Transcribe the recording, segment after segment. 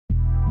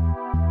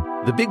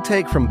The Big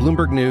Take from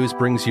Bloomberg News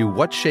brings you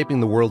what's shaping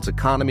the world's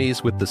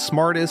economies with the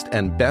smartest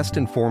and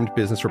best-informed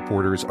business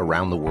reporters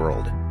around the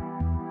world.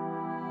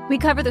 We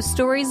cover the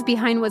stories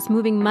behind what's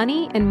moving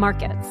money and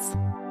markets.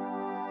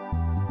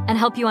 And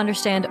help you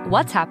understand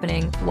what's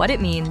happening, what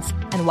it means,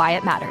 and why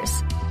it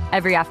matters.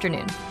 Every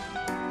afternoon.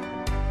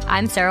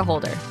 I'm Sarah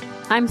Holder.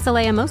 I'm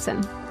Saleha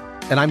Mohsin.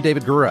 And I'm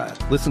David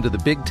Gura. Listen to The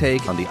Big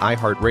Take on the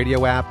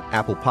iHeartRadio app,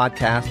 Apple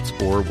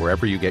Podcasts, or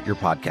wherever you get your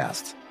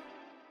podcasts.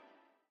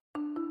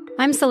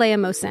 I'm Saleha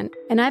Mohsin,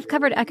 and I've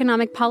covered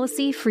economic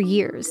policy for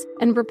years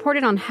and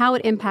reported on how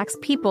it impacts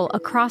people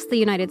across the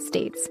United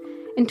States.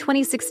 In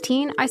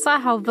 2016, I saw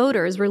how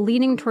voters were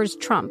leaning towards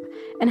Trump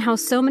and how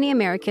so many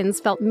Americans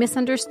felt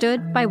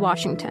misunderstood by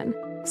Washington.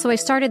 So I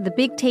started The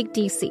Big Take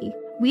DC.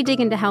 We dig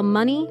into how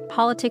money,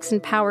 politics,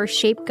 and power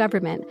shape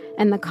government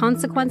and the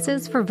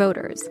consequences for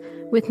voters.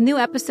 With new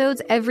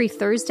episodes every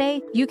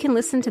Thursday, you can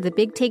listen to The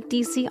Big Take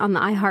DC on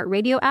the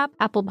iHeartRadio app,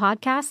 Apple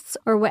Podcasts,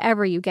 or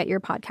wherever you get your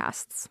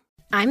podcasts.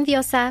 I'm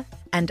Diosa.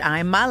 And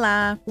I'm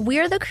Mala.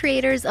 We're the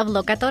creators of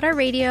Locatora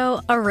Radio,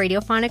 a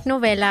radiophonic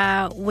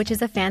novela, which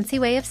is a fancy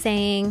way of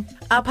saying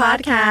a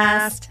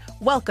podcast.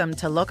 Welcome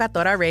to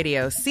Locatora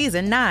Radio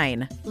Season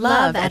 9.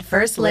 Love at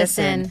First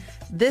Listen.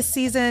 This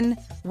season,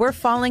 we're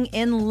falling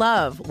in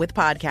love with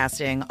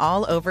podcasting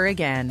all over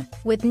again.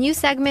 With new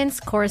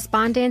segments,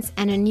 correspondence,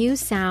 and a new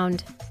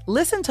sound.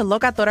 Listen to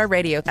Locatora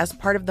Radio as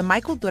part of the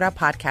My Cultura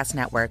Podcast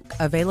Network,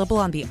 available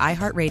on the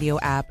iHeartRadio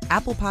app,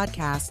 Apple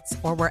Podcasts,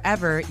 or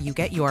wherever you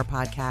get your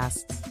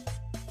podcasts.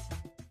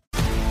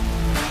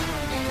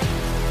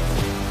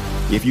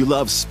 If you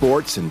love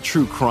sports and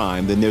true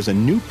crime, then there's a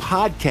new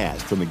podcast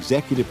from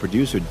executive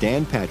producer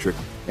Dan Patrick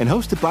and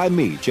hosted by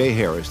me, Jay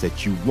Harris,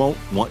 that you won't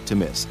want to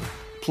miss.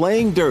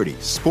 Playing Dirty: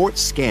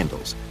 Sports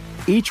Scandals.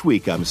 Each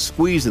week, I'm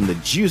squeezing the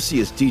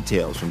juiciest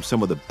details from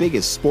some of the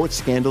biggest sports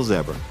scandals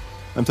ever.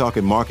 I'm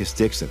talking Marcus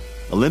Dixon,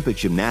 Olympic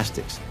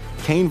gymnastics,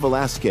 Cain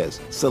Velasquez,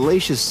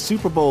 salacious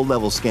Super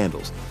Bowl-level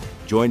scandals.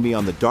 Join me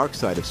on the dark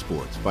side of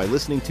sports by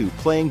listening to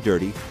Playing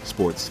Dirty: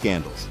 Sports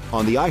Scandals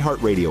on the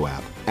iHeartRadio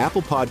app,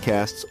 Apple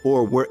Podcasts,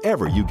 or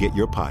wherever you get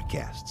your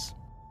podcasts.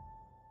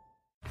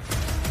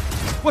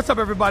 What's up,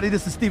 everybody?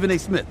 This is Stephen A.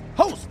 Smith,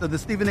 host of the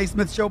Stephen A.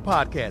 Smith Show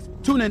podcast.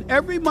 Tune in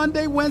every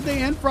Monday, Wednesday,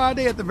 and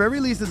Friday at the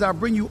very least as I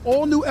bring you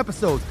all new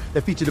episodes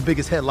that feature the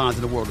biggest headlines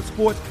in the world of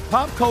sports,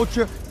 pop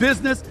culture,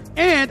 business,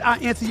 and I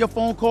answer your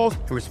phone calls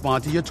and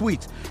respond to your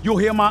tweets. You'll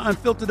hear my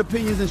unfiltered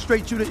opinions and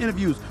straight-shooter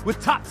interviews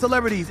with top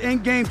celebrities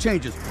and game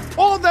changers.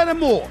 All that and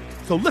more.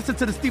 So listen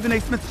to the Stephen A.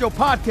 Smith Show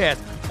podcast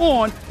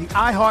on the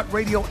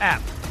iHeartRadio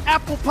app,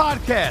 Apple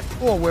Podcasts,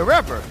 or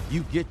wherever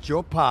you get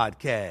your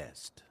podcast.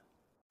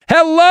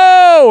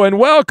 Hello and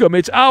welcome.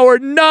 It's hour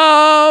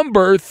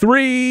number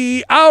three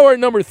of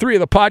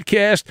the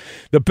podcast,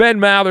 the Ben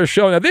Maller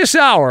Show. Now, this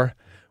hour,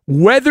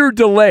 weather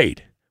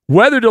delayed.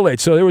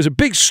 So there was a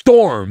big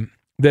storm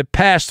that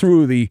passed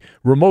through the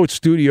remote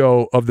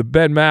studio of the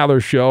Ben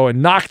Maller Show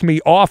and knocked me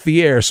off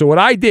the air. So what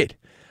I did,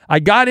 I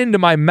got into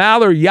my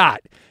Maller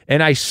yacht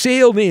and I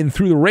sailed in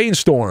through the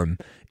rainstorm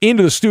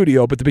into the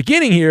studio. But the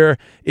beginning here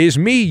is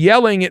me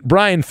yelling at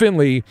Brian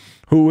Finley,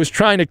 who was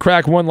trying to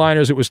crack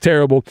one-liners. It was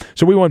terrible.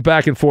 So we went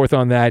back and forth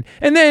on that.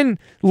 And then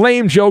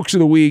lame jokes of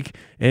the week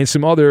and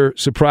some other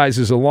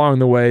surprises along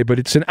the way. But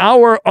it's an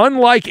hour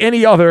unlike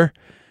any other,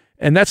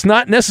 and that's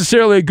not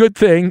necessarily a good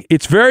thing.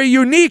 It's very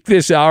unique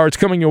this hour. It's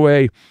coming your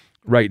way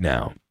right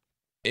now.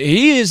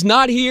 He is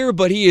not here,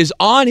 but he is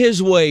on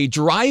his way,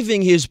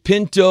 driving his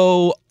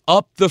Pinto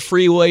up the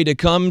freeway to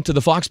come to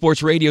the Fox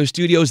Sports Radio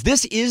studios.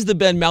 This is the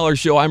Ben Maller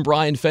Show. I'm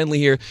Brian Finley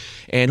here,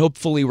 and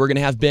hopefully we're going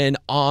to have Ben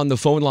on the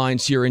phone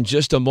lines here in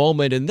just a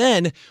moment, and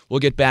then we'll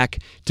get back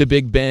to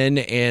Big Ben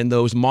and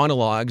those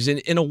monologues. And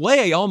in a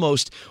way, I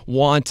almost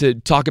want to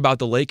talk about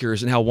the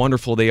Lakers and how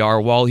wonderful they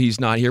are while he's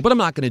not here, but I'm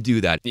not going to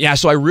do that. Yeah,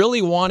 so I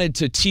really wanted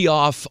to tee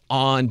off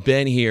on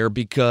Ben here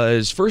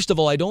because, first of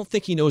all, I don't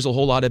think he knows a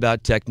whole lot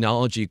about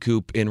technology,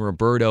 Coop and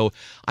Roberto.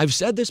 I've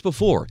said this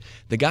before.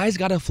 The guy's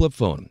got a flip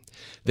phone.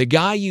 The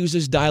guy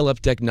uses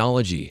dial-up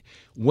technology.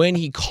 When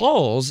he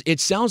calls, it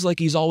sounds like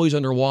he's always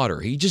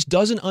underwater. He just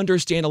doesn't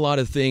understand a lot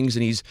of things,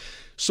 and he's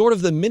sort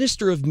of the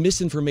minister of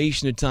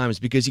misinformation at times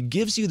because he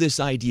gives you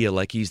this idea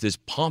like he's this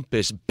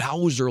pompous,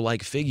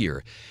 Bowser-like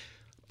figure.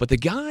 But the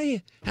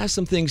guy has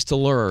some things to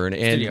learn,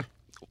 and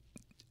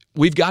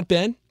we've got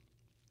Ben.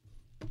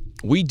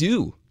 We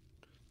do.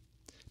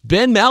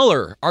 Ben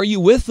Maller, are you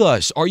with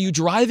us? Are you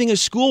driving a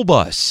school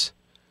bus?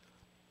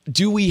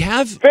 Do we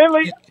have...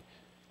 Finley...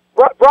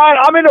 Brian,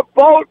 I'm in a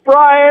boat,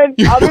 Brian.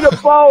 I'm in a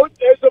boat.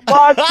 There's a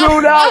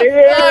monsoon out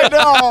here. I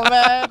know,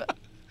 man.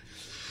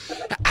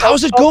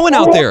 How's it going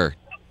out there?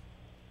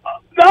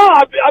 No,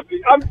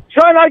 I'm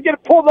trying not to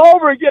get pulled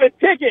over and get a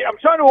ticket. I'm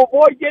trying to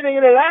avoid getting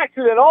in an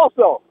accident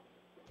also.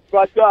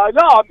 But,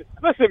 no,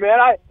 listen, man,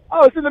 I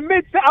was in the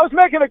I was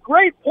making a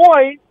great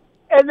point,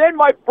 and then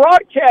my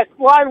broadcast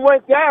line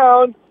went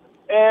down,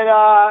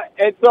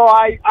 and so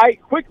I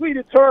quickly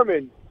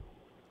determined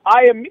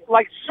I am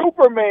like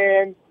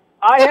Superman.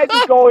 I had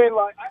to go in,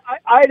 like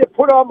I had to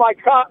put on my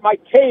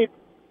cape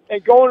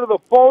and go into the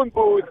phone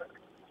booth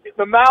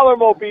the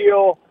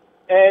Mallermobile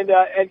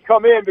and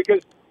come in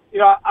because,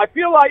 I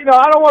feel like,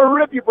 I don't want to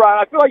rip you, Brian.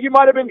 I feel like you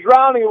might have been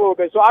drowning a little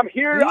bit. So I'm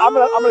here. I'm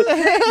gonna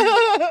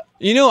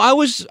I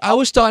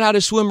was taught how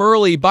to swim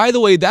early. By the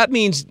way, that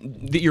means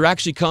that you're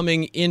actually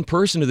coming in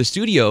person to the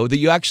studio, that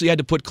you actually had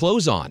to put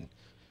clothes on.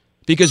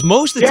 Because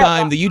most of the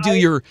time that you do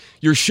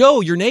your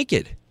show, you're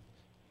naked.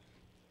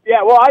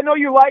 Yeah, well, I know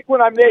you like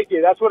when I'm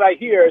naked. That's what I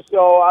hear,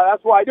 so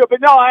that's why I do it. But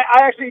no, I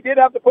actually did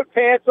have to put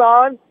pants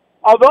on.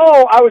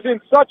 Although I was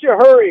in such a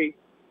hurry,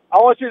 I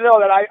want you to know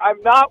that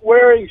I'm not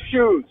wearing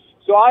shoes.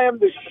 So I am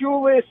the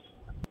shoeless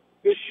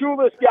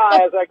guy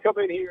as I come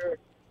in here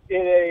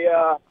in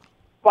a,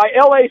 by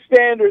LA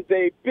standards,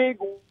 a big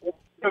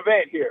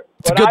event here.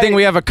 It's a good thing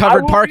we have a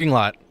covered parking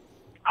lot.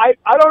 I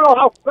don't know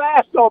how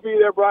fast I'll be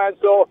there, Brian,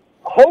 so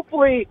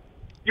hopefully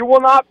you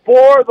will not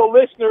bore the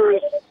listeners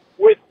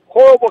with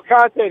horrible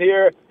content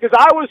here, because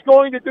I was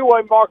going to do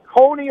a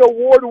Marconi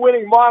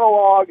award-winning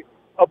monologue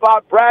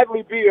about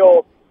Bradley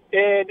Beal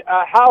and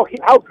how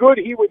good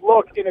he would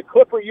look in a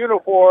Clipper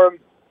uniform,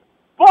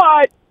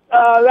 but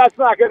that's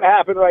not going to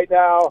happen right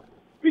now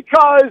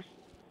because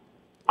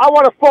I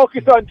want to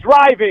focus on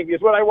driving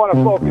is what I want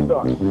to focus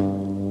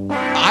on.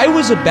 I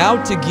was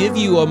about to give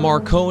you a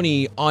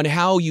Marconi on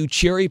how you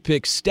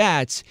cherry-pick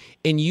stats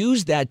and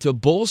use that to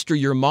bolster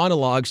your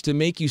monologues to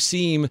make you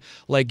seem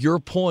like your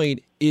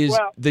point is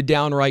the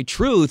downright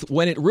truth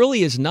when it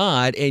really is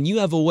not, and you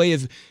have a way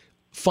of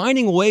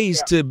finding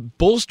ways to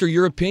bolster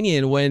your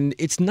opinion when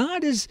it's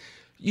not as,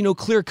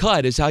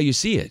 clear-cut as how you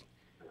see it.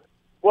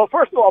 Well,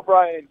 first of all,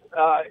 Brian,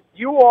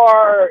 you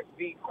are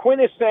the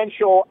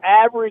quintessential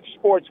average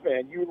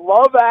sportsman. You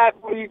love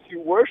athletes.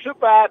 You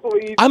worship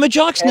athletes. I'm a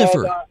jock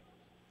sniffer.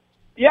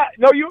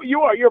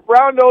 You are. You're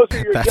brown nose or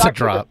you're That's a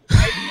drop.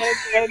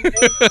 And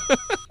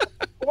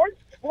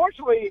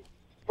fortunately,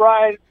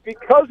 Brian,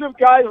 because of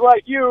guys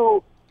like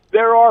you,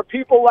 there are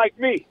people like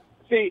me.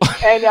 See,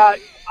 and I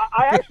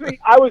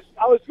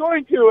was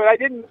going to,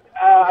 and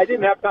I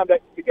didn't have time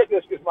to get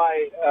this because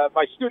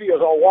my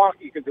studio's all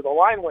wonky because the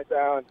line went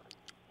down.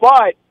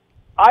 But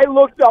I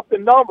looked up the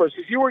numbers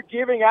because you were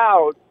giving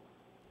out.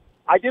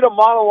 I did a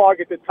monologue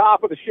at the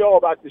top of the show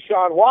about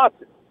Deshaun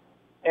Watson,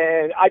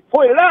 and I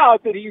pointed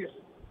out that he's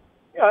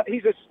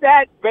a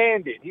stat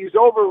bandit. He's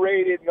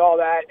overrated and all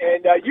that.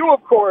 And you,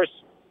 of course,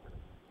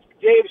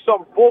 gave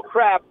some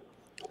bullcrap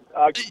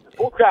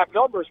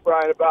numbers,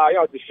 Brian, about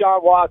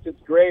Deshaun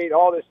Watson's great,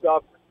 all this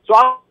stuff. So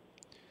I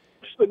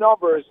watched the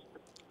numbers,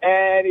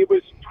 and I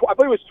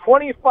believe it was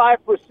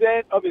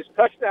 25% of his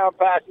touchdown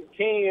passes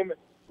came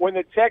when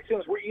the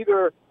Texans were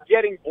either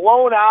getting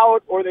blown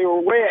out or they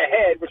were way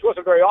ahead, which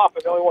wasn't very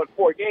often. They only won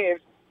 4 games.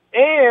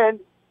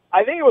 And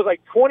I think it was like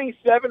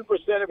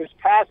 27% of his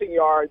passing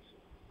yards.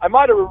 I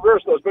might have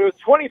reversed those, but it was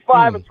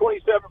 25 and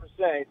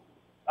 27%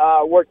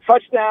 were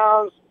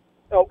touchdowns.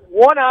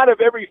 1 out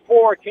of every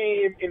 4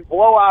 came in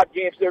blowout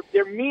games.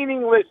 They're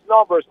meaningless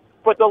numbers,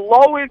 but the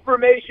low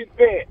information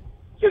fan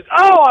says,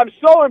 "Oh, I'm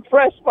so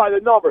impressed by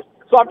the numbers."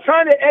 So I'm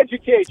trying to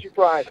educate you,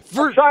 Brian.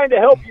 I'm trying to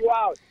help you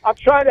out. I'm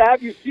trying to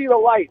have you see the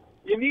light.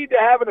 You need to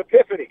have an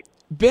epiphany.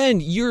 Ben,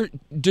 you're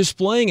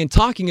displaying and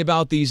talking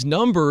about these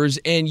numbers,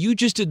 and you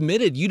just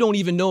admitted you don't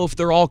even know if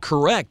they're all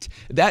correct.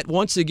 That,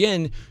 once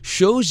again,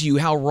 shows you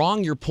how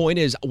wrong your point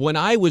is. When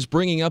I was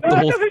bringing up the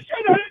whole...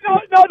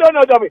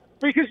 No, dummy.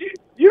 Because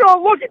you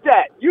don't look at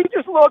that. You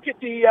just look at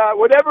the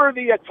whatever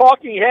the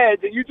talking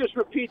heads, and you just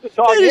repeat the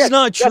talking heads. That is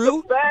not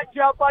true. That's a bad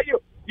job by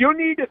you. You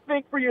need to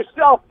think for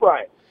yourself,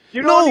 Brian.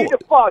 You don't need to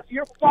fuss.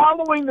 You're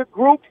following the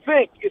group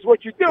think is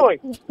what you're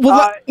doing.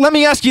 Well, let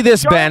me ask you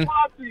this, Ben.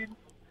 Watson,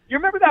 you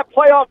remember that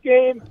playoff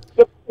game?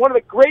 One of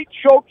the great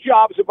choke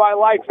jobs of my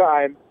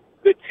lifetime.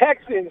 The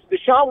Texans,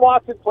 Deshaun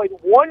Watson played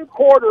 1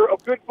 quarter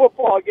of good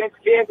football against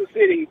Kansas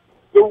City.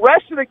 The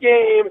rest of the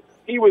game,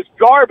 he was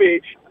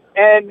garbage,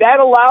 and that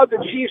allowed the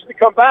Chiefs to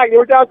come back. They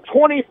were down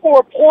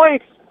 24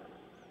 points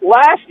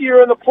last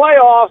year in the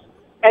playoffs,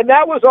 and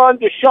that was on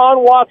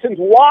Deshaun Watson's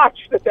watch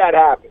that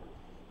happened.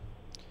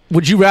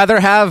 Would you rather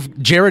have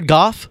Jared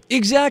Goff?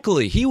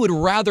 Exactly. He would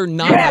rather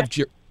not have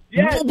Jared.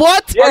 Yes.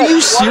 What? Yes. Are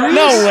you serious?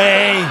 No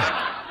way.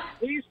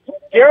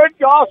 Jared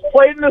Goff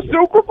played in the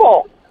Super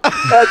Bowl.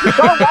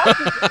 Deshaun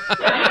Watson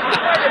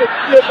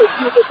in the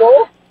Super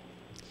Bowl.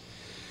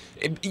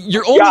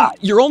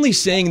 You're only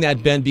saying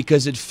that, Ben,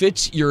 because it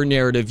fits your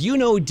narrative. You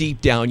know deep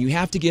down you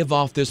have to give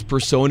off this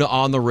persona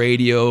on the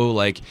radio,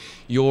 like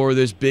you're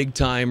this big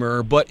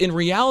timer. But in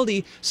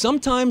reality,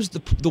 sometimes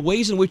the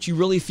ways in which you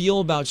really feel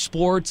about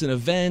sports and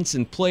events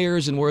and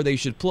players and where they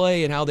should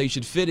play and how they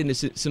should fit into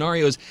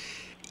scenarios,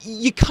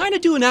 you kind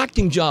of do an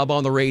acting job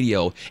on the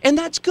radio, and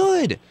that's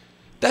good.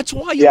 That's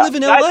why you live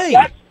in L.A.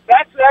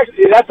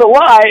 That's a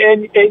lie,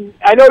 and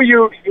I know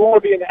you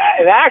want to be an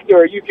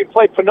actor. You can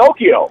play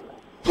Pinocchio.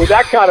 With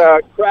that kind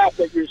of crap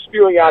that you're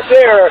spewing out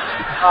there.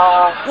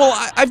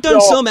 Well, I've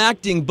done some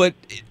acting, but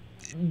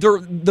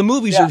the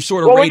movies are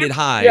sort of rated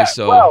high. Yeah,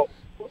 so well,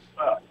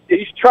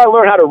 you should try to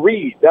learn how to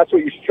read. That's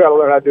what you should try to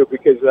learn how to do.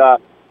 Because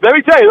let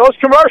me tell you, those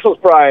commercials,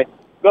 Brian,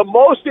 the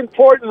most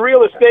important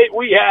real estate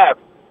we have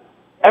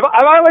Have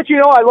I let you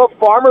know I love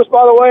Farmers,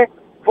 by the way?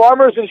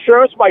 Farmers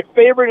Insurance, my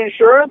favorite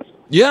insurance.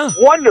 Yeah.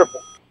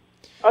 Wonderful.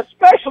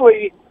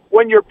 Especially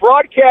when your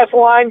broadcast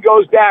line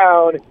goes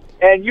down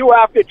and you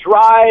have to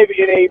drive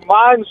in a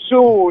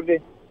monsoon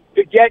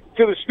to get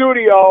to the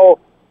studio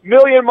a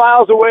million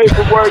miles away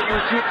from where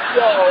you do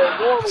show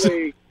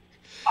normally.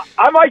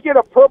 I might get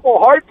a Purple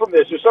Heart from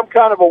this or some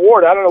kind of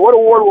award. I don't know. What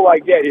award will I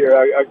get here?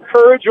 A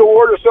Courage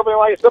Award or something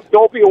like that? Some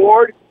dopey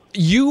award?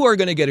 You are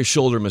going to get a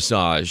shoulder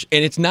massage,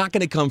 and it's not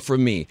going to come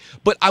from me.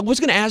 But I was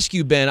going to ask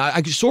you, Ben,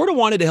 I sort of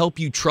wanted to help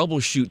you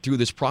troubleshoot through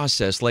this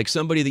process, like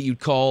somebody that you'd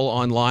call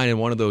online in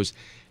one of those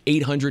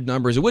 800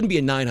 numbers. It wouldn't be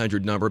a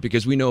 900 number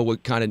because we know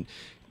what kind of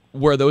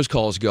where those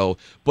calls go,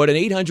 but an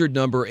 800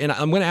 number. And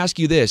I'm going to ask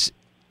you this.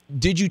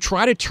 Did you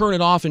try to turn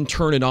it off and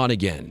turn it on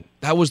again?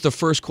 That was the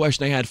first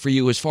question I had for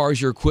you as far as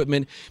your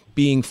equipment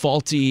being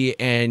faulty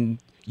and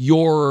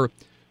your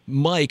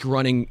mic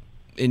running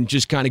and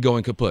just kind of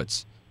going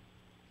kaputs.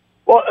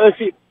 Well, let's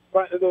see.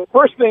 The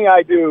first thing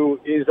I do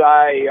is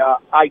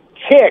I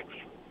kick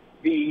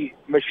the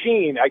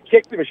machine. I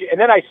kick the machine, and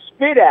then I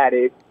spit at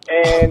it.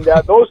 And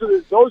those are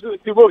the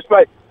two moves.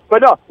 But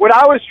no, when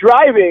I was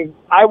driving,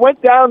 I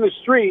went down the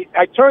street.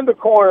 I turned the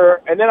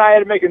corner, and then I had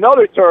to make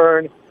another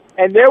turn.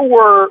 And there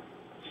were,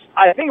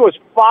 I think it was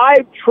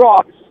 5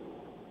 trucks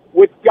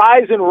with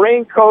guys in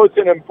raincoats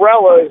and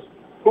umbrellas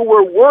who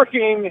were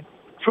working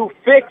to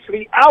fix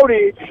the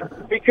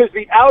outage because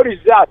the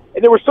outage is out.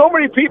 And there were so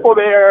many people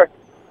there,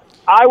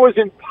 I was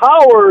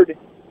empowered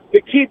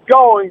to keep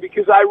going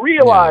because I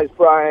realized,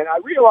 Brian,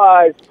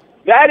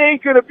 that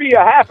ain't going to be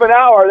a half an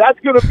hour. That's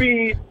going to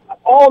be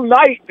all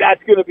night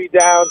that's going to be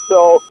down.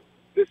 So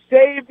to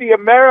save the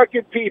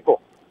American people,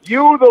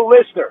 you, the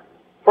listener,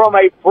 from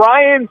a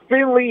Brian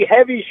Finley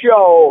heavy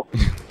show,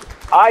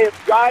 I have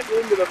gotten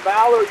into the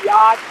Maller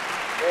yacht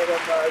and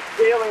am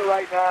sailing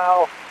right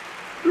now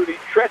through the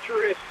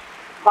treacherous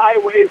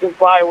highways and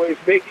byways,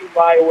 making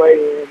my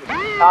way in.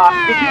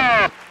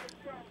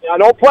 Now,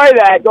 don't play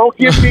that. Don't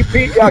give me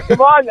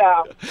come on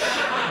now.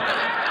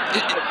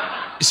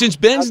 Since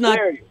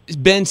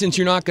since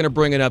you're not going to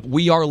bring it up,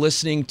 we are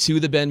listening to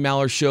the Ben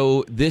Maller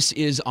Show. This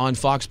is on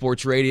Fox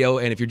Sports Radio,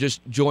 and if you're just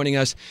joining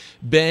us,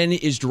 Ben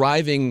is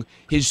driving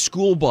his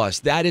school bus.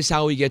 That is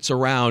how he gets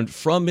around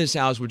from his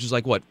house, which is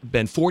like what,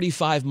 Ben,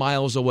 45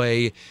 miles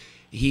away.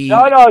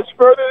 No, it's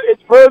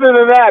further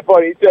than that,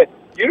 buddy.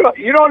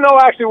 You don't know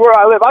actually where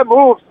I live. I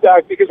moved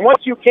because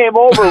once you came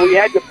over, we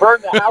had to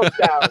burn the house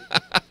down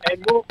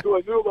and move to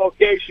a new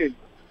location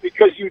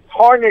because you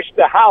tarnished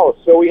the house,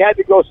 so we had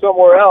to go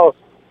somewhere else.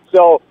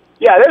 So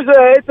yeah,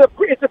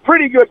 it's a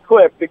pretty good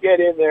clip to get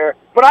in there.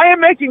 But I am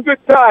making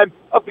good time.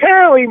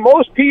 Apparently,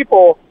 most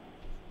people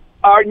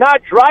are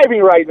not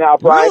driving right now,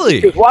 Brian.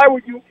 Really? Because why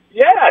would you?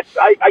 Yes,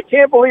 I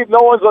can't believe no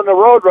one's on the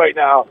road right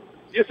now.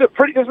 This is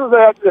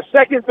the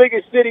second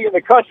biggest city in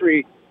the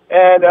country,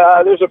 and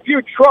there's a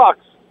few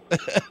trucks,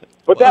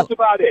 but that's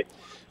about it.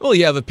 Well,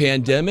 you have a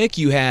pandemic,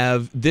 you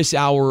have this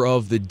hour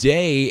of the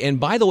day, and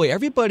by the way,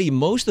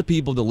 most of the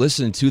people that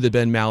listen to the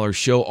Ben Maller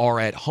Show are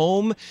at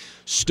home,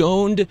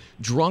 stoned,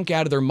 drunk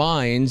out of their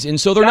minds,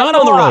 and so they're not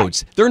on the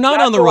roads. They're not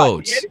on the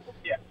roads.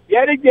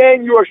 Yet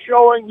again, you are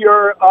showing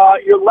your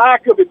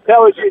lack of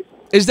intelligence.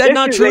 Is that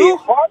not true?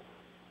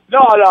 No.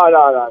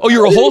 Oh,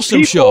 you're a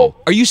wholesome show.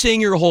 Are you saying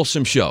you're a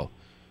wholesome show?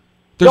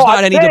 There's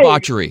not any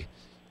debauchery.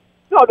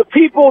 No, the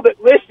people that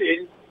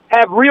listen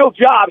have real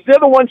jobs. They're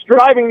the ones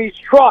driving these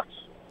trucks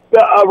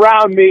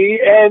around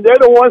me, and they're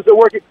the ones that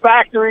work at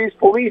factories,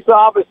 police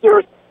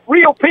officers,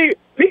 real people,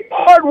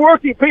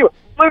 hard-working people,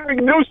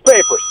 delivering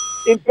newspapers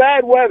in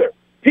bad weather,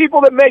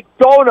 people that make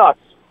donuts.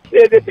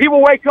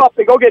 People wake up,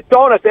 they go get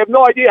donuts. They have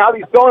no idea how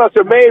these donuts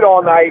are made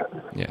all night.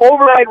 Yeah.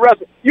 Overnight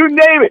restaurant, you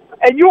name it.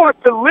 And you are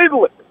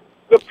belittle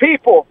the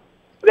people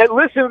that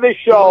listen to this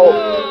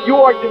show. You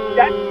are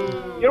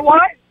you know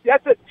what?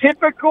 That's a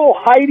typical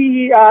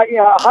Heidi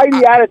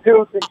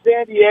attitude from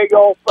San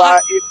Diego.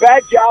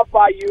 Bad job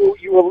by you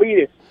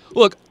elitist.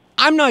 Look,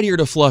 I'm not here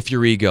to fluff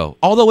your ego,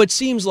 although it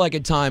seems like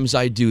at times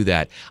I do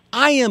that.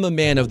 I am a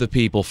man of the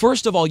people.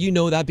 First of all, you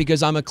know that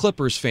because I'm a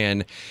Clippers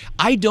fan.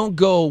 I don't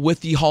go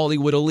with the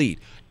Hollywood elite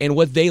and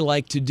what they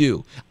like to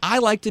do. I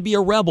like to be a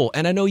rebel,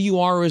 and I know you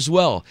are as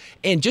well.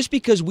 And just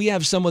because we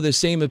have some of the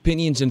same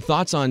opinions and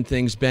thoughts on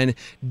things, Ben,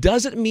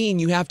 doesn't mean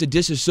you have to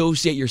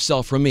disassociate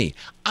yourself from me.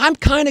 I'm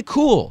kind of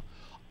cool,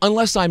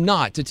 unless I'm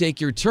not, to take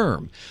your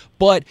term.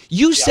 But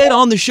you said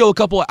on the show a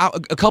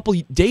couple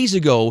days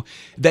ago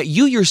that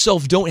you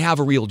yourself don't have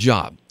a real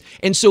job.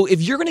 And so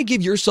if you're going to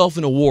give yourself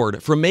an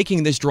award for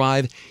making this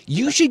drive,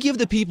 you should give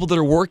the people that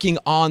are working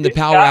on the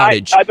power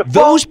outage.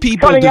 Those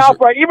people cutting out,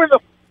 right? Even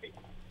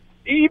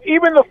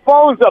the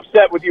phone's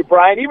upset with you,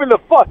 Brian. Even the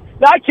phone.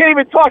 Now I can't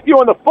even talk to you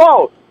on the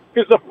phone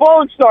because the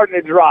phone's starting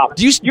to drop.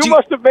 You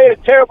must have made a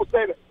terrible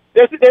statement.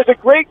 There's a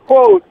great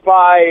quote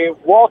by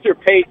Walter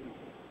Payton,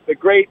 the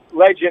great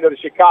legend of the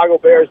Chicago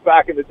Bears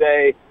back in the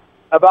day,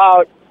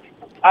 about,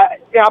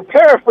 I'm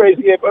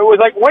paraphrasing it, but it was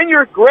like, when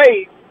you're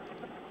great,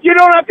 you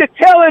don't have to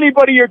tell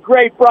anybody you're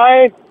great,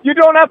 Brian. You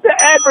don't have to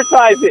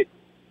advertise it.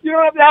 You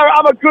don't have to.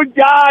 I'm a good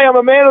guy. I'm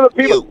a man of the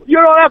people. You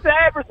don't have to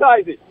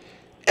advertise it.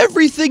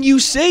 Everything you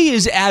say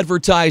is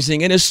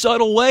advertising in a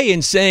subtle way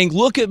and saying,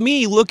 look at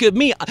me, look at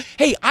me.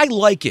 Hey, I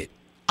like it.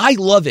 I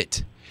love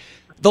it.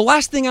 The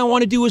last thing I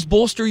want to do is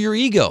bolster your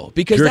ego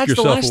because that's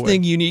the last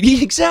thing you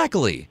need.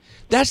 Exactly.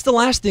 That's the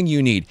last thing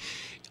you need.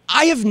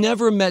 I have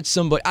never met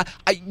somebody.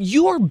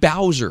 You are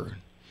Bowser.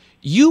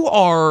 You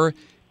are.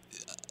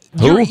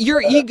 Your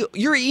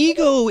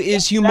ego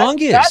is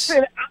humongous.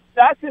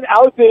 That's an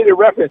outdated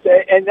reference,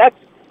 and that's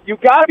you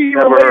got to be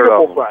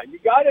relatable, Brian. You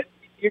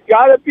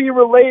got to be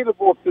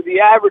relatable to the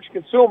average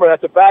consumer.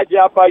 That's a bad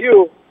job by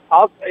you.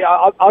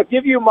 I'll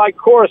give you my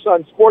course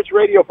on sports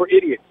radio for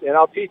idiots, and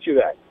I'll teach you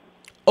that.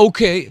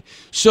 Okay,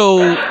 so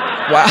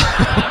wow.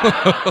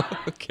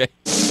 Okay,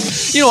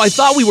 I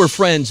thought we were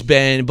friends,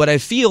 Ben, but I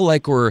feel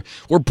like we're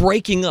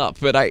breaking up.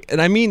 But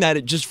I mean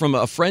that just from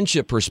a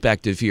friendship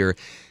perspective here.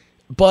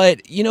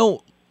 But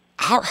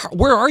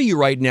where are you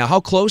right now? How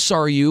close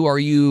are you? Are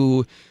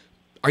you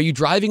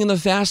driving in the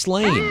fast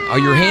lane? Are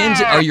your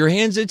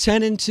hands at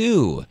 10 and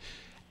 2?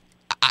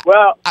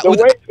 Well,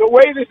 the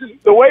way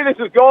this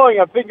is going,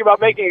 I'm thinking about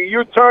making a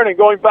U-turn and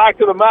going back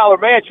to the Maller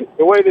Mansion.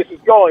 The way this is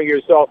going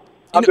here, so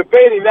I'm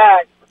debating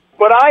that.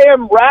 But I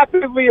am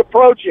rapidly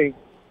approaching.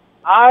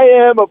 I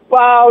am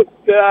about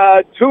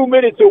 2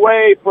 minutes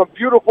away from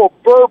beautiful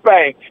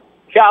Burbank,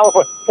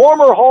 California,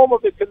 former home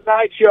of the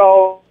Tonight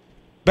Show.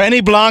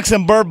 Benny Blancs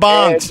and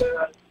Burbank.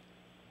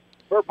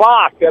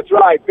 Burbank, that's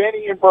right,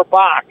 Benny and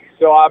Burbank.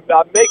 So I'm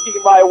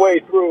making my way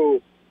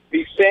through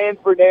the San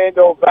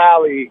Fernando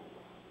Valley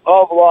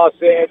of Los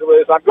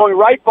Angeles. I'm going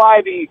right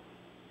by the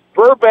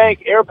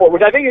Burbank Airport,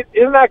 which I think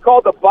isn't that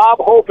called the Bob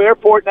Hope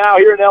Airport now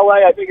here in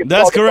LA? I think it's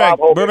that's called correct. The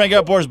Bob Hope Burbank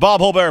Airport is Bob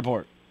Hope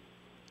Airport.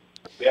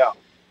 Yeah,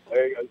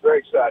 there you go. It's very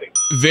exciting.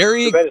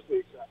 Tremendously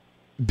exciting.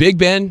 Big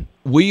Ben,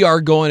 we are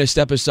going to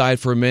step aside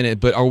for a minute,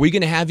 but are we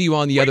going to have you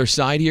on the other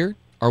side here?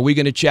 Are we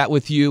going to chat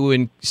with you,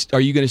 and are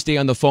you going to stay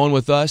on the phone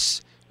with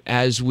us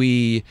as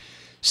we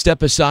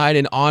step aside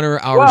and honor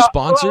our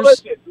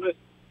sponsors?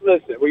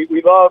 Listen,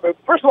 we love it.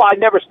 First of all, I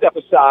never step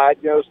aside.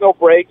 There's no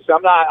breaks.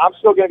 I'm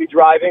still going to be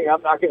driving.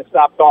 I'm not going to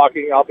stop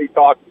talking. I'll be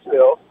talking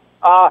still.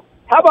 How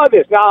about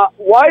this? Now,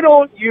 why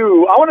don't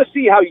you? I want to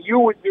see how you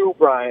would do,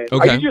 Brian.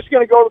 Okay. Are you just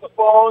going to go to the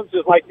phones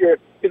as like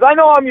because I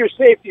know I'm your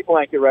safety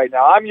blanket right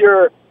now. I'm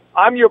your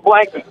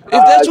blanket. If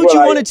that's what you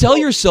want to tell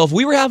yourself,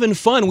 we were having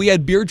fun. We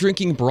had beer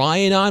drinking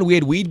Brian on. We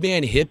had Weed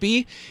Man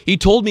Hippie. He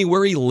told me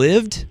where he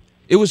lived.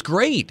 It was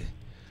great.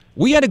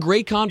 We had a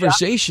great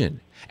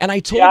conversation, and I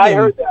told him. I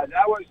heard that.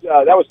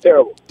 That was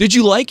terrible. Did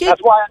you like it?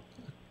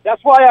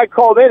 That's why I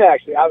called in.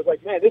 Actually, I was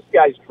like, man, this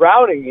guy's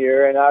drowning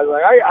here, and I was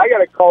like, I got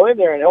to call in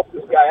there and help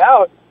this guy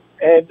out.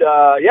 And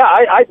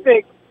I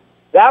think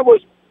that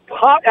was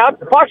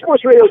Fox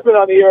Sports Radio has been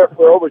on the air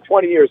for over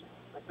 20 years.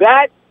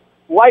 That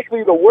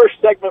likely the worst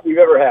segment we've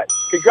ever had.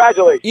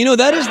 Congratulations.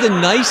 That is the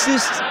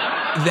nicest.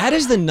 That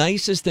is the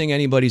nicest thing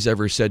anybody's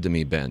ever said to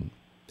me, Ben.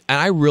 And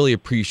I really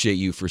appreciate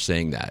you for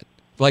saying that.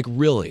 Like,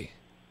 really.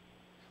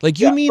 Like,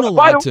 you mean a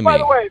lot to me. By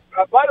the way,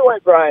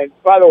 Brian,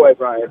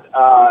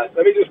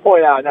 let me just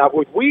point out, now,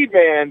 with Weed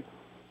Man,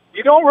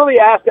 you don't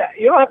have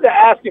to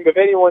ask him if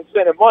anyone's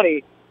sending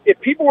money. If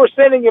people were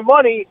sending him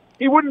money,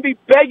 he wouldn't be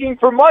begging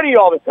for money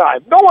all the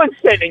time. No one's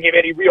sending him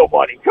any real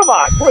money. Come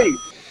on, please.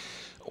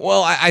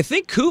 Well, I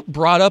think Coop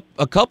brought up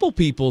a couple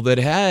people that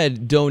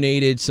had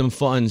donated some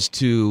funds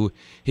to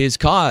his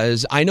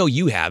cause. I know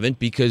you haven't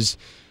because,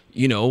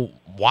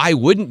 why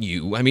wouldn't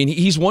you? I mean,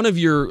 he's one of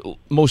your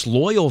most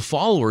loyal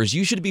followers.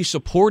 You should be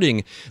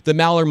supporting the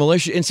Maller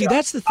Militia. And see,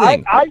 that's the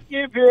thing. I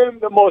give him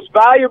the most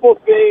valuable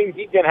thing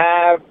he can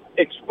have,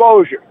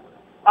 exposure.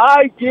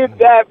 I give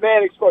that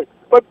man exposure.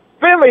 But,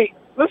 Finley,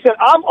 listen,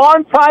 I'm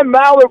on-time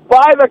Maller,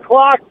 by the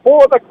clock,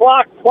 for the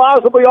clock,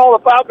 plausibly all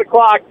about the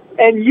clock.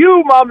 And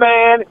you, my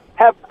man,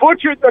 have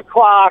butchered the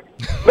clock.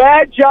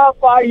 Bad job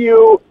by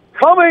you.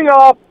 Coming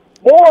up,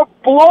 more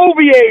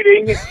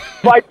bloviating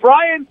by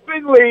Brian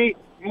Finley.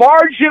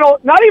 Marginal,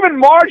 not even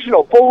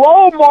marginal,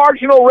 below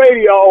marginal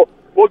radio.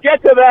 We'll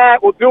get to that.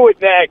 We'll do it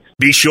next.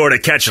 Be sure to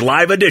catch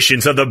live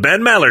editions of the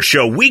Ben Maller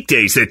Show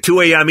weekdays at 2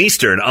 a.m.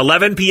 Eastern,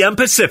 11 p.m.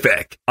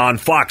 Pacific on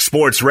Fox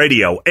Sports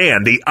Radio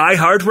and the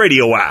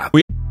iHeartRadio app.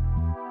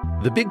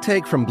 The Big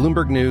Take from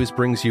Bloomberg News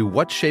brings you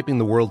what's shaping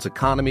the world's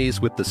economies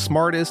with the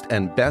smartest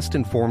and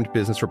best-informed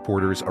business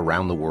reporters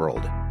around the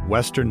world.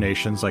 Western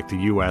nations like the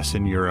U.S.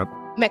 and Europe.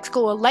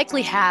 Mexico will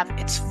likely have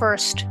its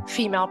first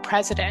female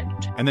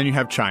president. And then you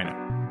have China.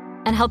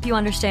 And help you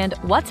understand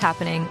what's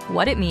happening,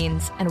 what it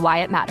means, and why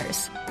it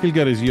matters. He'll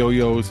get his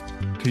yo-yos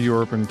to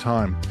Europe in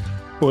time.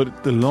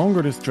 But the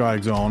longer this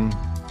drags on,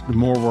 the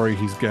more worry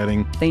he's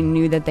getting. They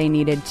knew that they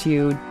needed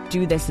to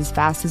do this as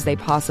fast as they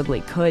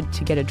possibly could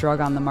to get a drug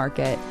on the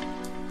market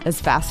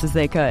as fast as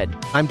they could.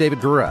 I'm David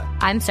Gura.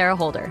 I'm Sarah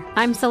Holder.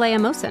 I'm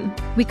Saleha Mohsen.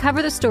 We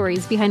cover the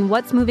stories behind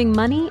what's moving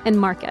money and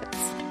markets.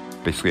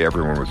 Basically,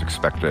 everyone was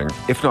expecting,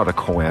 if not a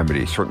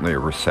calamity, certainly a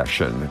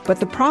recession. But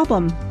the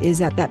problem is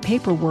that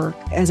paperwork,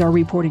 as our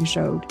reporting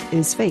showed,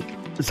 is fake.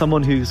 As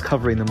someone who's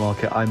covering the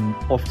market, I'm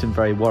often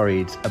very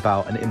worried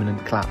about an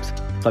imminent collapse.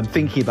 I'm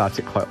thinking about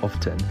it quite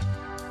often.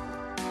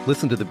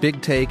 Listen to The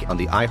Big Take on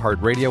the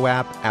iHeartRadio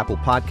app, Apple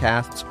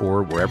Podcasts,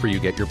 or wherever you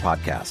get your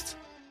podcasts.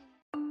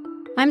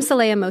 I'm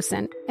Saleha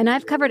Mohsin, and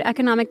I've covered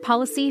economic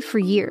policy for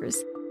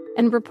years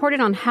and reported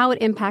on how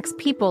it impacts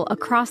people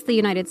across the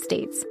United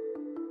States.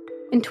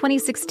 In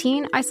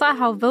 2016, I saw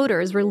how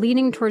voters were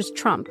leaning towards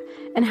Trump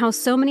and how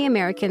so many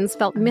Americans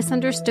felt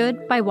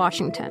misunderstood by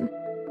Washington.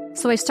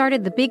 So I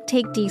started The Big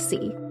Take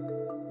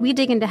DC. We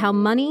dig into how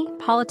money,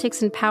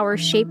 politics, and power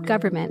shape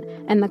government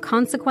and the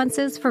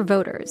consequences for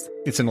voters.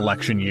 It's an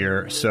election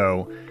year,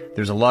 so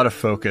there's a lot of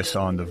focus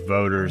on the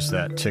voters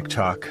that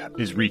TikTok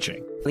is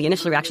reaching. The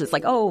initial reaction is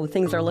like, oh,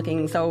 things are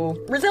looking so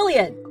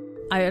resilient.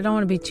 I don't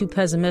want to be too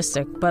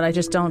pessimistic, but I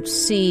just don't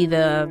see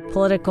the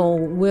political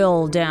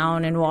will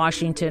down in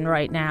Washington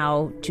right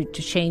now to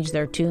change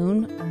their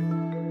tune.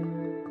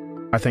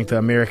 I think the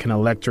American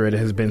electorate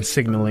has been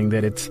signaling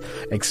that it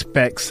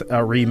expects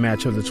a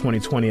rematch of the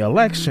 2020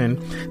 election.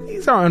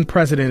 These are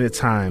unprecedented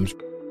times.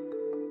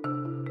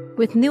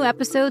 With new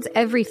episodes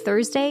every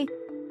Thursday,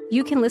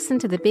 you can listen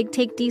to The Big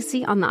Take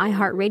DC on the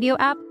iHeartRadio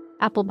app,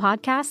 Apple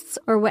Podcasts,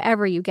 or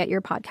wherever you get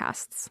your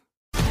podcasts.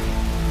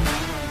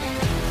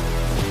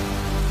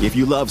 If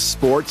you love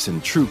sports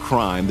and true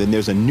crime, then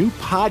there's a new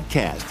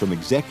podcast from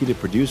executive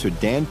producer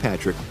Dan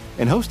Patrick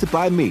and hosted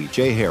by me,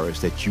 Jay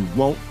Harris, that you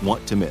won't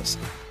want to miss.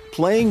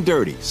 Playing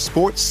Dirty: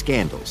 Sports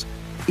Scandals.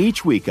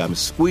 Each week, I'm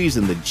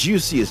squeezing the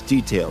juiciest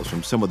details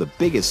from some of the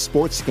biggest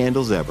sports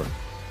scandals ever.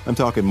 I'm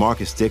talking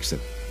Marcus Dixon,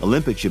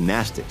 Olympic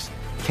gymnastics,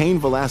 Cain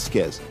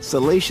Velasquez,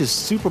 salacious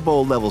Super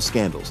Bowl-level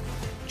scandals.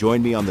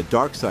 Join me on the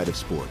dark side of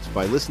sports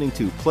by listening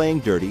to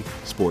Playing Dirty: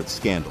 Sports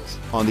Scandals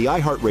on the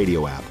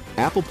iHeartRadio app,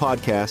 Apple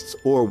Podcasts,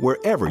 or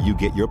wherever you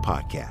get your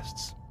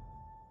podcasts.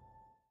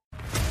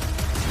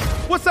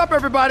 What's up,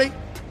 everybody?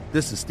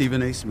 This is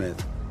Stephen A.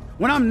 Smith.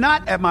 When I'm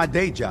not at my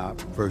day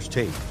job, First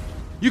Take,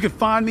 you can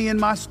find me in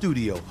my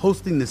studio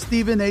hosting the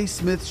Stephen A.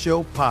 Smith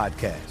Show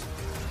podcast.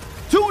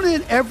 Tune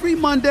in every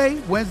Monday,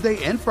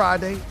 Wednesday, and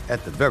Friday,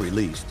 at the very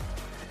least,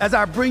 as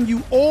I bring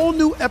you all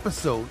new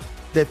episodes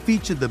that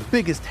feature the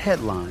biggest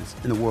headlines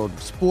in the world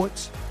of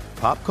sports,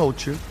 pop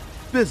culture,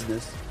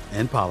 business,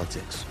 and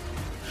politics.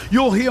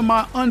 You'll hear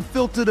my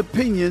unfiltered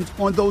opinions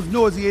on those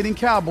nauseating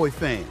Cowboy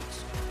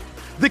fans,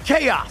 the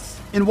chaos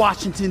in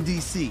Washington,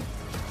 D.C.,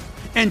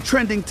 and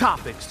trending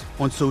topics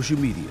on social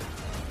media,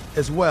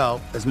 as well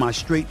as my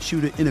straight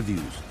shooter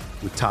interviews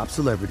with top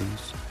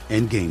celebrities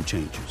and game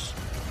changers.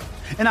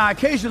 And I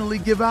occasionally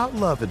give out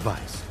love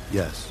advice.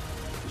 Yes,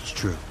 it's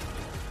true.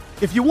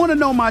 If you want to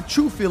know my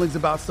true feelings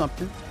about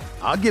something,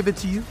 I'll give it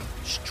to you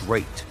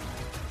straight.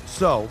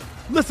 So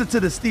listen to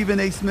the Stephen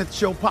A. Smith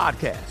Show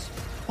podcast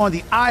on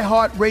the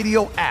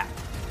iHeartRadio app,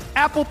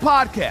 Apple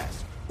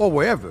Podcasts, or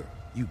wherever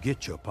you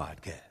get your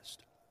podcast.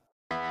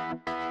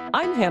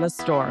 I'm Hannah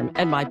Storm,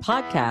 and my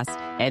podcast,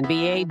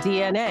 NBA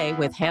DNA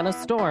with Hannah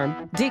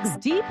Storm, digs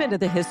deep into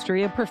the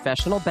history of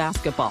professional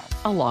basketball,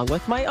 along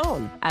with my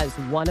own, as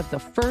one of the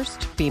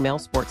first female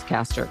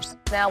sportscasters.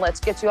 Now let's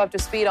get you up to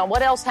speed on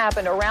what else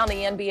happened around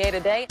the NBA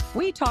today.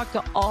 We talk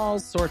to all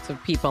sorts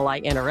of people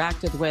I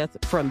interacted with,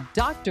 from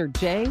Dr.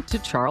 J to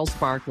Charles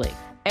Barkley,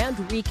 and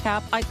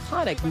recap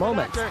iconic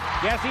moments.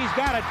 Yes, he's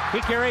got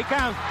it. Here he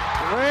comes.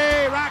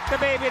 We rock the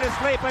baby to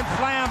sleep and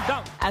slam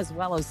dunk. As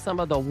well as some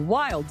of the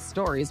wild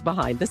stories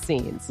behind the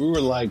scenes. We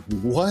were like,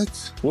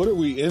 what? What are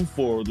we in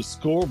for? The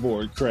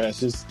scoreboard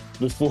crashes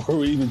before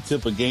we even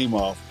tip a game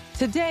off.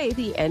 Today,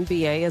 the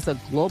NBA is a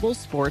global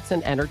sports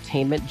and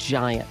entertainment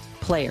giant.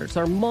 Players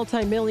are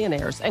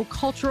multimillionaires and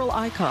cultural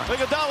icons.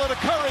 Iguodala to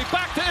Curry,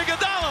 back to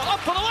Iguodala, up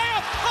for the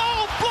layup.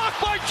 Oh,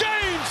 blocked by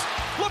James.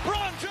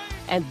 LeBron James.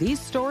 And these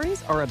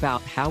stories are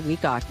about how we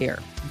got here,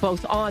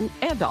 both on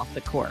and off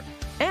the court.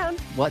 And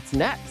what's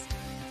next?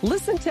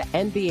 Listen to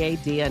NBA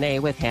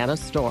DNA with Hannah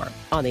Storm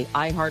on the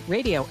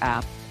iHeartRadio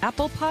app,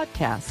 Apple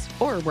Podcasts,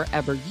 or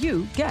wherever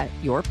you get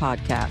your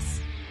podcasts.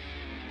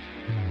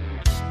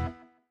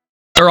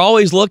 Are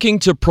always looking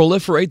to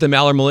proliferate the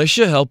Maller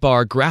Militia, help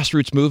our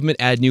grassroots movement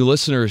add new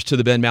listeners to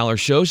the Ben Maller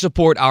Show,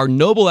 support our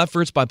noble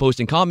efforts by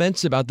posting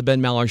comments about the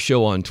Ben Maller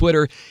Show on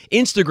Twitter,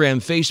 Instagram,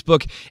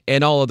 Facebook,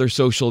 and all other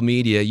social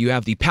media. You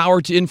have the power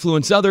to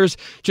influence others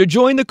to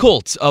join the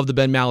cult of the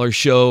Ben Maller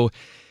Show.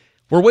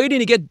 We're waiting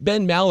to get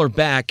Ben Maller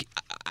back.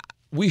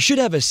 We should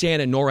have a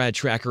Santa NORAD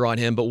tracker on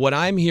him, but what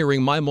I'm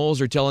hearing, my moles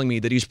are telling me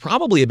that he's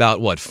probably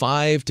about,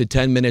 5 to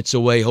 10 minutes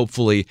away,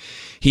 hopefully.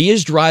 He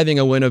is driving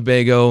a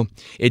Winnebago.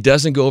 It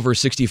doesn't go over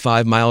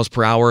 65 miles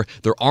per hour.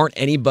 There aren't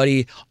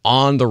anybody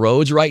on the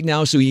roads right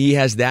now, so he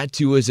has that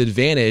to his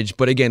advantage.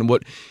 But again,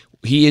 what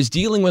he is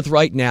dealing with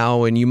right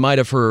now, and you might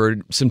have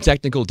heard some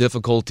technical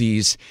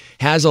difficulties,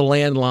 has a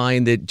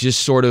landline that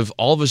just sort of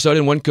all of a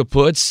sudden went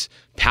kaputs.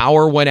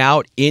 Power went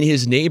out in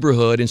his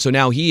neighborhood, and so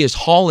now he is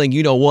hauling,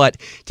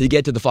 to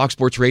get to the Fox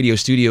Sports Radio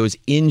studios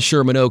in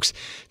Sherman Oaks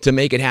to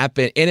make it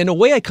happen. And in a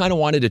way, I kind of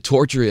wanted to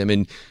torture him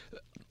and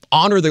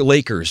honor the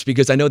Lakers,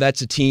 because I know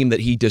that's a team that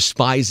he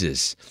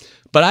despises.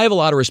 But I have a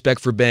lot of respect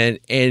for Ben,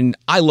 and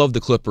I love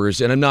the Clippers,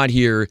 and I'm not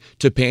here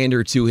to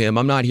pander to him.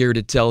 I'm not here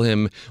to tell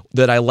him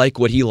that I like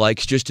what he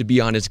likes just to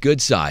be on his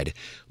good side.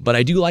 But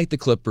I do like the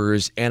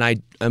Clippers, and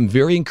I'm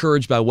very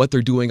encouraged by what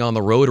they're doing on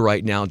the road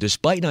right now,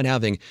 despite not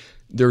having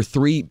their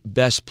three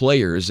best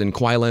players in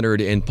Kawhi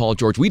Leonard and Paul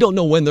George. We don't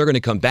know when they're going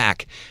to come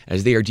back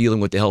as they are dealing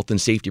with the health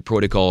and safety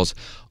protocols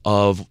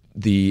of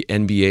the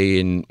NBA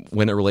and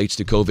when it relates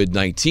to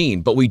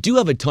COVID-19. But we do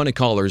have a ton of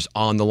callers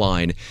on the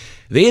line.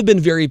 They have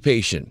been very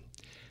patient.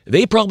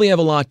 They probably have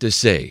a lot to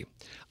say.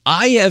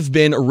 I have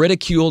been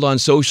ridiculed on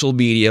social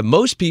media.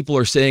 Most people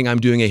are saying I'm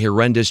doing a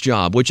horrendous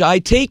job, which I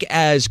take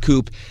as,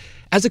 Coop,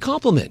 as a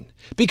compliment,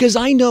 because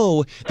I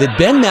know that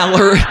Ben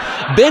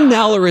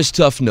Maller is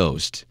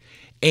tough-nosed.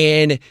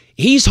 And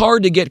he's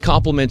hard to get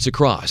compliments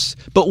across.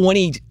 But when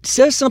he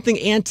says something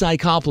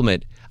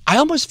anti-compliment, I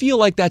almost feel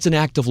like that's an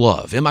act of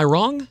love. Am I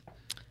wrong?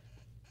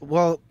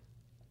 Well,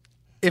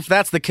 if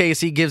that's the case,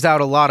 he gives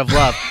out a lot of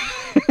love.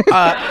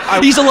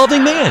 He's a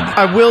loving man.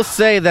 I will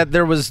say that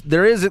there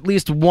is at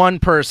least one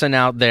person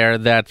out there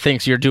that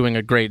thinks you're doing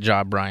a great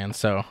job, Brian.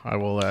 So I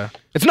will.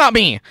 It's not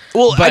me.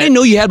 Well, I didn't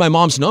know you had my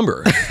mom's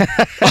number.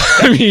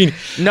 I mean,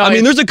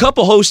 there's a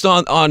couple hosts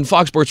on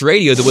Fox Sports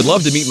Radio that would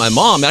love to meet my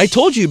mom. And I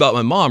told you about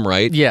my mom,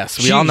 right? Yes,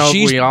 we all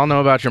know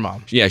about your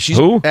mom. Yeah, she's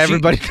who?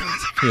 Everybody.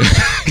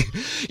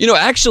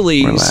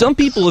 Actually, some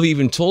people have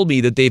even told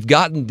me that they've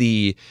gotten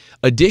the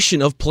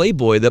edition of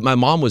Playboy that my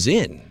mom was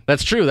in.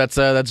 That's true.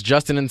 That's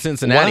Justin in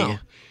Cincinnati. Wow.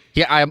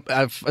 Yeah,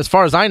 as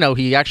far as I know,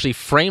 he actually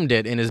framed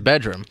it in his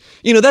bedroom.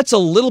 That's a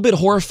little bit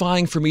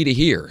horrifying for me to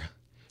hear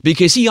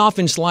because he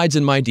often slides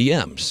in my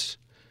DMs.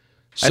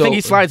 I think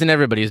he slides in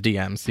everybody's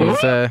DMs.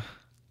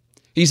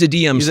 He's a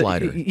DM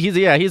slider.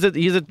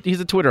 He's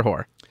a Twitter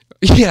whore.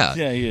 Yeah.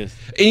 Yeah, he is.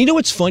 And you know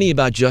what's funny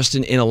about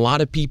Justin and a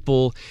lot of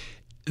people,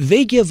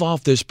 they give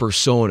off this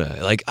persona.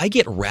 Like, I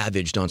get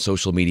ravaged on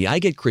social media. I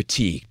get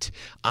critiqued.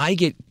 I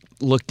get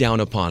looked down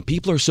upon.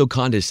 People are so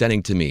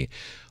condescending to me.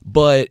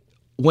 But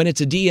when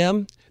it's a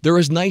DM, they're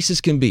as nice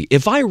as can be.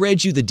 If I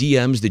read you the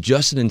DMs that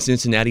Justin in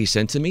Cincinnati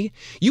sent to me,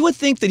 you would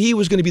think that he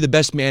was going to be the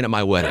best man at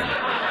my wedding,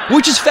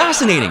 which is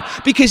fascinating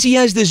because he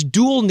has this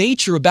dual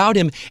nature about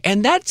him,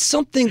 and that's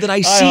something that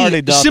I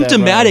see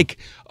symptomatic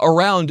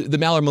around the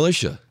Maller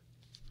Militia.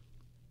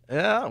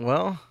 Yeah,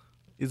 well,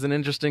 he's an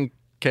interesting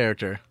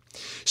character.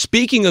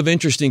 Speaking of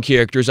interesting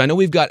characters, I know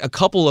we've got a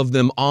couple of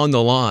them on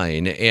the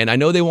line, and I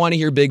know they want to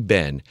hear Big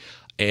Ben.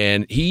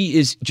 And he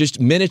is just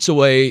minutes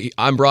away.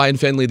 I'm Brian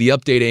Fenley, the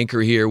update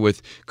anchor here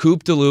with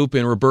Coop DeLoop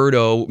and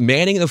Roberto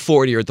manning the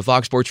fort here at the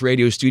Fox Sports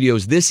Radio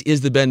studios. This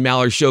is the Ben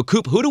Maller Show.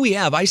 Coop, who do we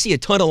have? I see a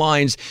ton of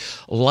lines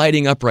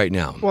lighting up right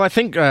now. Well, I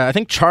think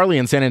Charlie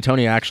in San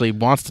Antonio actually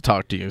wants to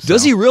talk to you. So.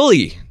 Does he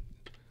really?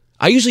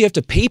 I usually have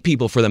to pay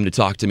people for them to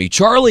talk to me.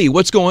 Charlie,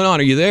 what's going on?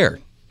 Are you there?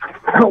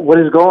 What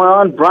is going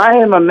on?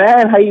 Brian, my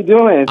man, how you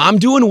doing? I'm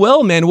doing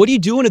well, man. What are you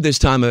doing at this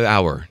time of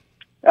hour?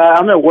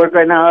 I'm at work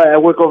right now. I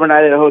work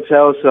overnight at a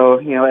hotel, so,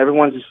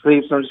 everyone's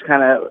asleep, so I'm just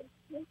kind of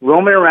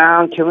roaming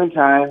around, killing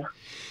time.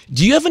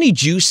 Do you have any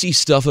juicy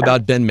stuff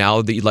about Ben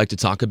Maller that you'd like to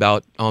talk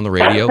about on the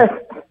radio?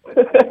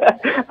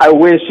 I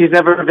wish. He's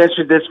never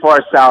ventured this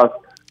far south,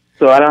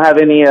 so I don't have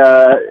any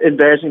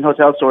embarrassing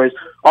hotel stories.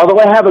 Although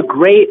I have a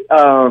great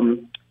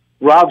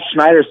Rob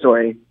Schneider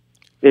story,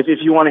 if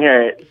you want to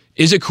hear it.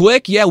 Is it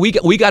quick? Yeah, we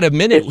got a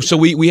minute, so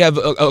we have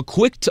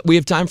we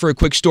have time for a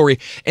quick story.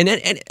 And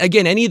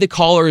again, any of the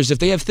callers, if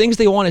they have things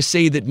they want to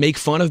say that make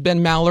fun of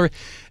Ben Maller,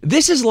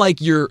 this is like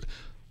your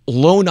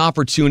lone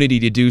opportunity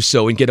to do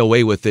so and get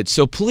away with it.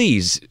 So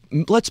please,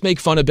 let's make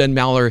fun of Ben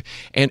Maller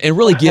and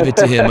really give it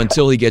to him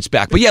until he gets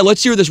back. But yeah,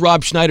 let's hear this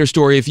Rob Schneider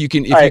story if you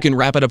can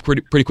wrap it up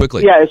pretty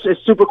quickly. Yeah,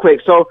 it's super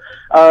quick. So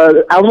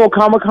Alamo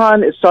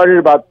Comic-Con, it started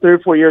about 3 or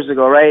 4 years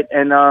ago, right?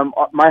 And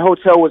my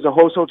hotel was a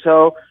host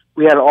hotel.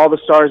 We had all the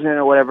stars in it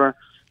or whatever.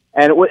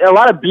 And a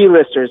lot of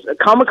B-listers.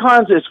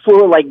 Comic-Cons is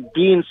full of,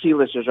 B and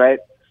C-listers, right?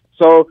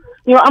 So,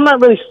 I'm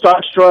not really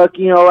starstruck.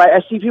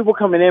 I see people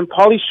coming in.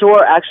 Pauly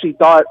Shore actually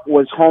thought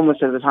was homeless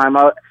at the time.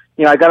 I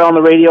got on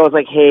the radio. I was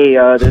like, hey,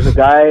 there's a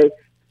guy.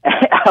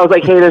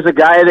 There's a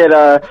guy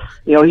that,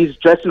 he's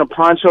dressed in a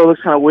poncho.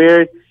 Looks kind of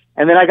weird.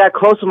 And then I got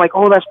close. I'm like,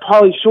 oh, that's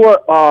Pauly Shore.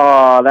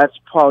 Oh, that's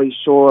Pauly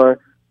Shore.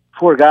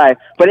 Poor guy.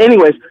 But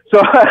anyways,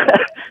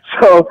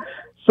 so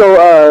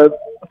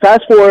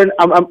fast forward,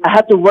 I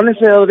have to run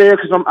into the elevator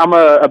because I'm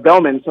a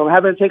bellman, so I'm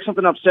having to take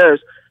something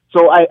upstairs.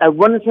 So I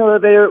run into the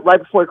elevator right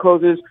before it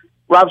closes.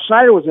 Rob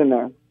Schneider was in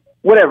there.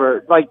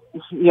 Whatever, I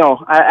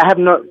have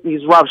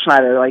he's Rob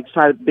Schneider, it's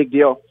not a big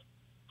deal.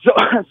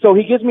 So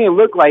he gives me a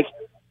look like,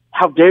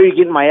 how dare you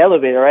get in my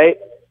elevator, right?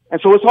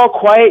 And so it's all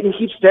quiet, and he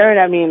keeps staring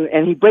at me,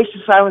 and he breaks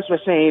the silence by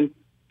saying,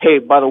 hey,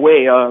 by the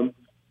way,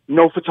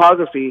 no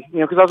photography.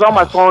 Because I was on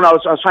my phone, I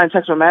was trying to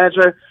text my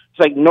manager. It's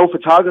like, no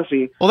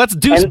photography. Well, that's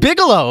Deuce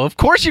Bigelow. Of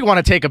course you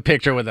want to take a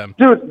picture with him.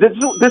 Dude, this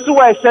is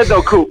why I said,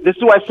 though, Coop. This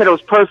is why I said it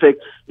was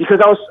perfect, because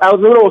I was a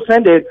little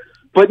offended.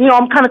 But,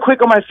 I'm kind of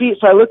quick on my feet,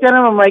 so I looked at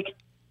him. I'm like,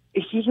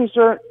 excuse me,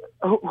 sir,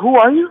 who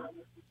are you?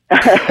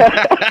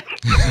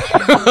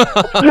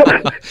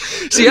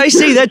 See, I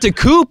say that to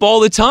Coop all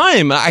the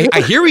time. I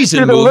hear he's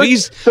in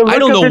movies. I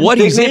don't know what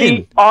he's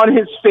in. On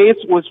his face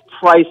was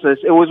priceless.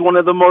 It was one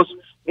of the most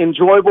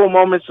enjoyable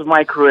moments of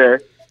my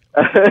career.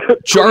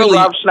 Charlie,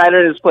 Rob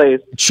Schneider in his place.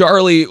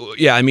 Charlie,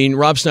 yeah, I mean,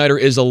 Rob Schneider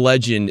is a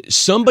legend.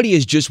 Somebody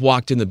has just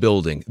walked in the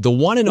building. The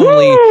one and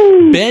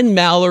only Ben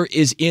Maller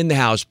is in the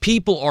house.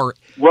 People are...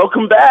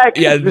 Welcome back.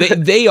 Yeah,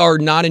 they are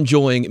not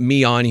enjoying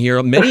me on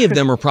here. Many of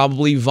them are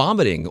probably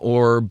vomiting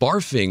or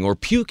barfing or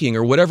puking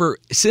or whatever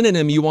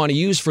synonym you want to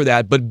use for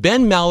that. But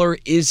Ben Maller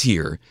is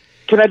here.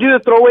 Can I do the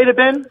throwaway to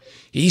Ben?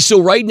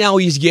 So right now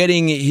he's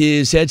getting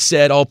his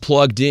headset all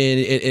plugged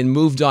in and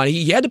moved on.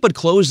 He had to put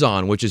clothes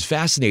on, which is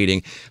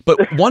fascinating. But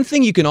one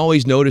thing you can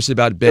always notice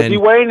about Ben... Is he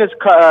wearing his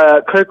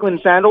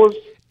Kirkland sandals?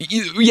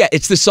 Yeah,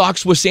 it's the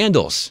socks with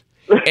sandals.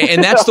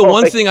 And that's the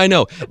one thing I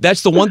know.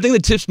 That's the one thing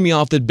that tips me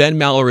off that Ben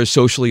Maller is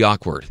socially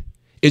awkward,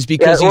 is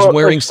because he's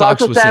wearing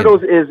socks with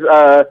sandals. Is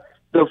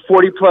the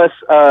 40-plus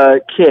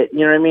kit.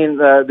 You know what I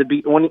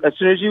mean? As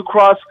soon as you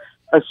cross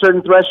a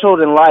certain threshold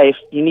in life,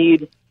 you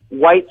need...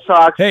 white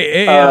socks.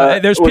 Hey,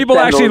 there's people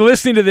actually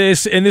listening to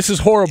this, and this is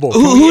horrible.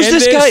 Who's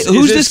this guy?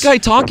 Who's this guy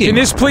talking? Can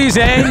this please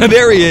end?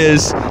 There he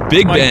is,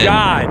 Big Ben.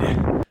 My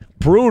God,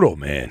 brutal,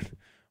 man.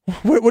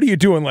 What are you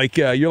doing? Like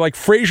you're like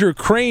Fraser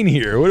Crane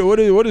here. What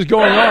is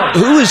going on?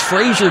 Who is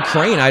Fraser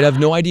Crane? I have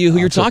no idea who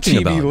you're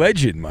talking about. TV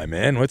legend, my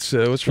man. What's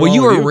wrong? Well,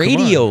 you are a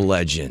radio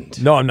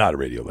legend. No, I'm not a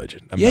radio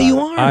legend. Yeah, you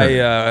are.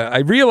 I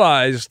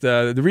realized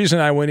the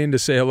reason I went in to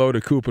say hello to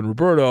Coop and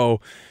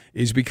Roberto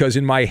is because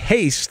in my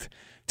haste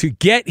to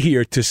get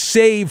here to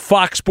save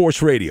Fox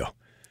Sports Radio.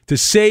 To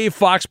save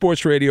Fox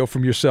Sports Radio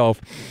from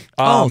yourself.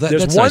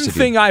 There's one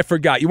thing I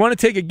forgot. You want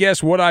to take a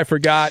guess what I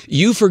forgot?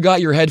 You forgot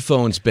your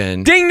headphones,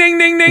 Ben. Ding, ding,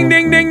 ding, ding,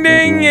 ding, ding,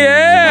 ding.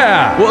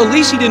 Yeah. Well, at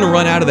least you didn't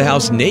run out of the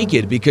house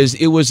naked because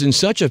it was in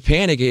such a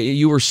panic.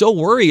 You were so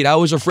worried. I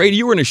was afraid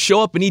you were going to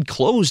show up and need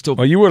clothes to.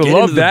 Well, you would have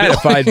loved that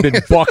if I had been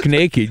buck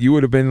naked. You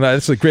would have been.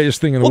 That's the greatest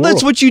thing in the world. Well,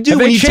 that's what you do.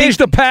 And they changed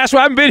the password.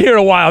 I haven't been here in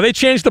a while. They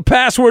changed the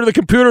password of the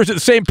computers at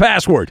the same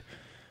password.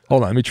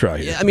 Hold on, let me try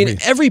here. Yeah, I mean,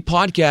 every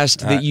podcast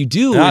that you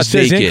do it is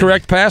says naked.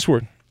 Incorrect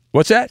password.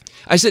 What's that?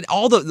 I said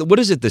what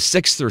is it, the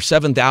 6th or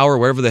 7th hour,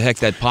 wherever the heck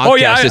that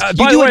podcast is.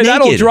 By the way,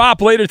 that'll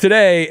drop later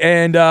today,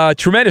 and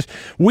tremendous.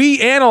 We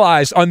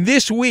analyzed on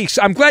this week's,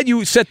 I'm glad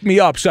you set me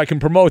up so I can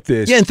promote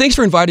this. Yeah, and thanks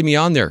for inviting me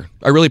on there.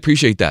 I really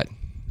appreciate that.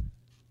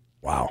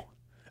 Wow.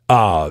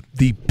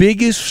 The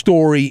biggest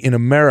story in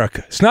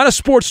America. It's not a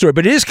sports story,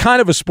 but it is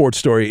kind of a sports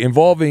story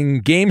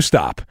involving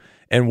GameStop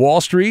and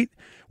Wall Street.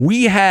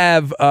 We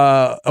have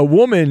a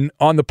woman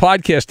on the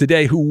podcast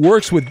today who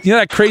works with,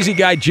 that crazy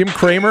guy, Jim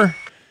Cramer?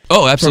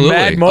 Oh, absolutely. From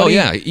Mad Money? Oh,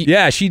 yeah.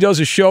 Yeah, she does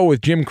a show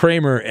with Jim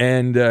Cramer,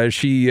 and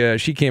she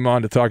came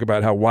on to talk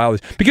about how wild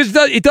it is. Because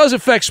it does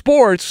affect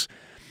sports.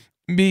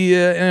 We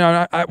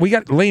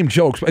got lame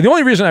jokes. The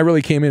only reason I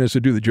really came in is to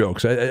do the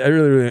jokes. I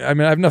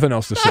have nothing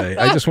else to say.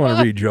 I just want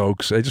to read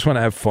jokes. I just want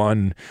to have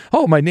fun.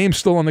 Oh, my name's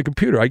still on the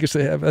computer. I guess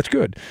they have. That's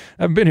good.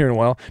 I haven't been here in a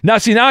while. Now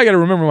I got to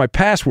remember my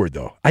password,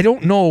 though. I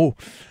don't know.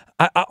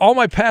 All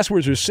my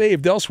passwords are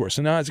saved elsewhere,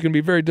 so now it's going to be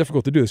very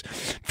difficult to do this.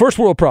 First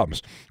world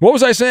problems. What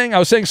was I saying? I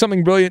was saying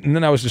something brilliant, and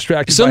then I was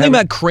distracted. Something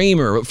about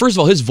Kramer. First of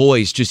all, his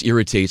voice just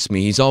irritates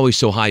me. He's always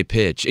so high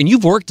pitched, and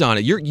you've worked on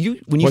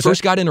it. When you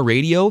first got into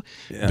radio,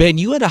 Ben,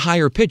 you had a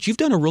higher pitch. You've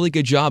done a really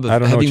good job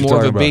of having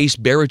more of a bass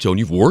baritone.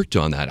 You've worked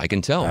on that. I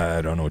can tell.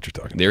 I don't know what you're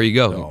talking about. There you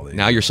go.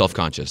 Now you're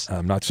self-conscious.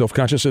 I'm not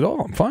self-conscious at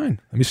all. I'm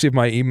fine. Let me see if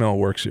my email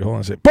works here. Hold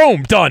on a second.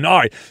 Boom, done. All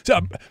right. So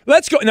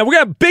let's go. Now we're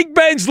gonna have Big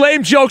Ben's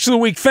lame jokes of the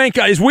week. Thank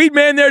God. Is Weed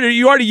Man there?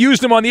 You already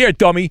used him on the air,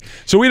 dummy.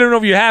 So we don't know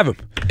if you have him.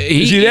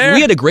 Is he there? We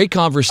had a great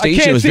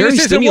conversation. It was very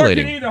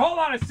stimulating. Either. Hold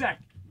on a sec.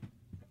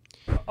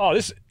 Oh,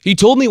 this. He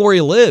told me where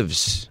he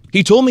lives.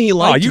 He told me he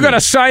liked me. You got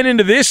to sign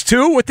into this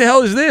too? What the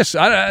hell is this?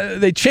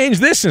 They changed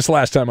this since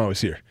last time I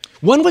was here.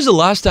 When was the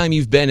last time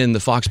you've been in the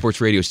Fox Sports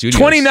Radio studios?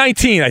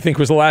 2019, I think,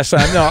 was the last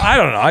time. No, I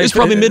don't know. It's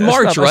probably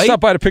mid-March, right? I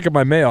stopped by to pick up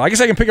my mail. I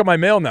guess I can pick up my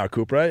mail now,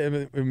 Coop,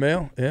 right?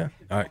 Mail? Yeah.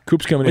 All right,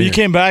 Coop's coming in. You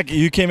came back.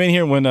 You came in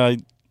here when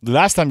the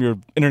last time your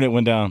internet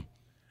went down.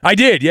 I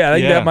did, yeah. I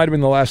think that might have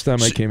been the last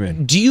time I came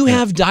in. Do you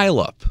have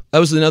dial-up? That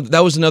was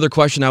another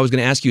question I was going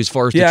to ask you as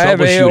far as the troubleshooting. Yeah, I have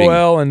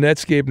AOL and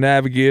Netscape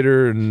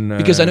Navigator. And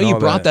because I know you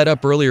brought that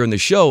up earlier in the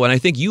show, and I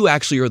think you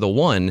actually are the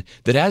one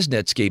that has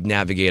Netscape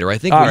Navigator. I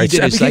think when you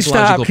did a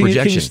psychological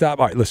projection. Can you stop?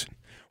 All right, listen.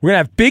 We're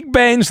going to have Big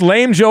Ben's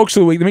lame jokes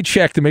of the week. Let me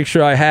check to make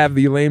sure I have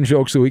the lame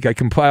jokes of the week. I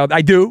compiled.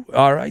 I do.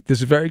 All right.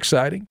 This is very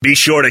exciting. Be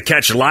sure to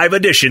catch live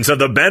editions of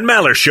The Ben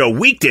Maller Show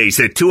weekdays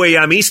at 2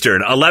 a.m.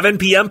 Eastern, 11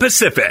 p.m.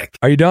 Pacific.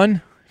 Are you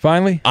done?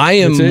 Finally? I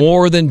am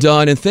more than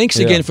done, and thanks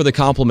again for the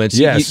compliments.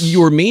 Yes. You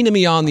were mean to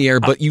me on the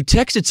air, but you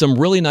texted some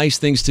really nice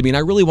things to me, and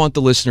I really want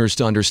the listeners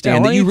to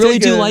understand that you really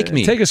do like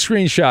me. Take a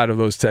screenshot of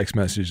those text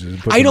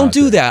messages. I don't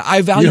do that.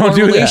 I value our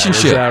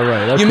relationship. Is that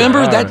right? Okay. You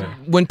remember that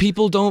when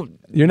people don't...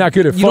 You're not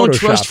good at photoshopping. You don't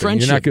trust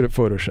friendship. You're not good at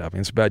photoshopping.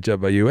 It's a bad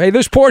job by you. Hey,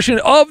 this portion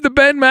of the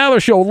Ben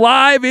Maller Show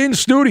live in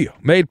studio,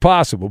 made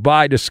possible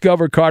by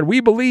Discover Card. We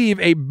believe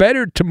a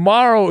better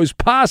tomorrow is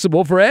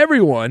possible for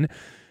everyone.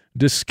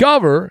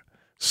 Discover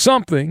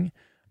something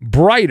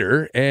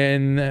brighter,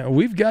 and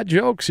we've got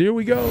jokes. Here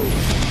we go.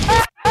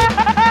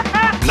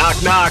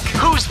 Knock, knock.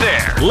 Who's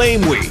there?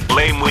 Lame Week.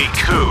 Lame Week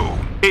who?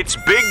 It's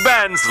Big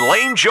Ben's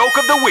Lame Joke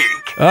of the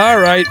Week. All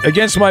right,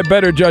 against my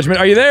better judgment.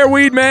 Are you there,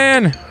 Weed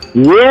Man?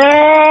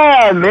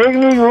 Yeah, make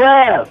me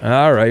laugh.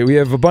 All right, we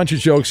have a bunch of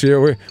jokes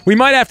here. We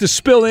might have to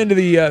spill into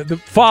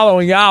the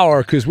following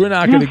hour because we're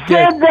not going to get... You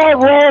said that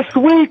last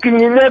week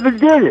and you never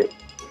did it.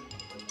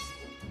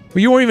 Well,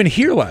 you weren't even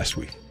here last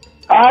week.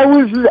 I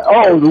was...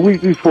 Oh, the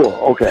week before.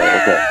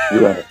 Okay.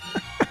 You're right.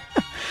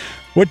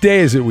 What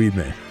day is it, Weed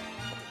Man?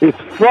 It's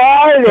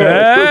Friday.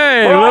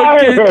 Hey,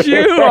 look at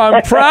you.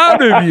 I'm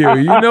proud of you.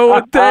 You know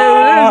what day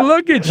it is?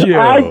 Look at you.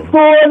 I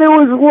thought it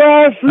was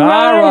last night.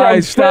 All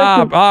right,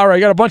 stop. All right,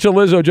 got a bunch of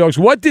Lizzo jokes.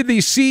 What did the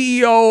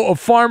CEO of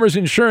Farmers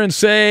Insurance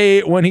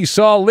say when he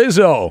saw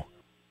Lizzo?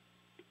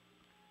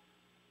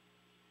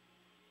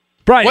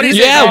 Brian, what is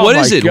it? God, What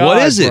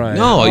is it? Brian.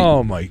 No.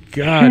 Oh, my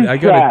God. I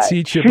got to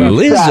teach you about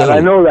Lizzo. I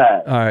know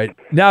that. All right.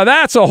 Now,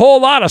 that's a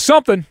whole lot of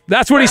something.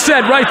 That's what he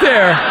said right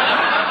there.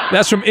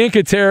 That's from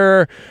Inca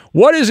Terror.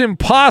 What is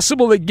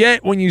impossible to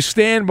get when you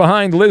stand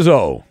behind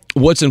Lizzo?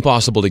 What's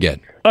impossible to get?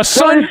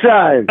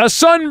 Sunshine. A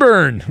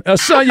sunburn. You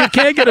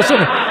can't get a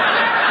sunburn.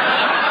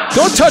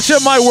 Don't touch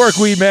up my work,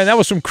 Weed Man. That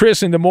was from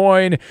Chris in Des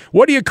Moines.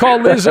 What do you call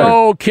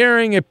Lizzo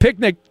carrying a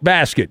picnic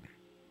basket?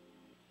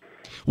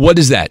 What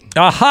is that?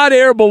 A hot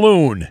air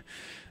balloon.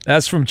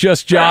 That's from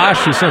Just Josh,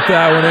 who sent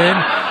that one in.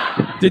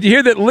 Did you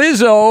hear that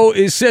Lizzo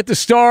is set to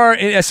star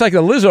in... It's like a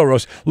Lizzo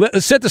roast.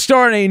 Set to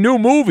star in a new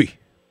movie.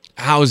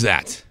 How's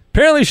that?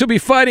 Apparently, she'll be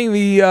fighting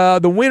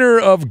the winner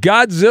of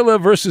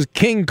Godzilla versus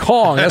King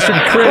Kong. That's from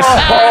Chris.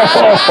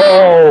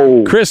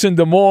 Chris in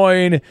Des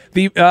Moines.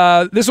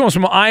 This one's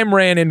from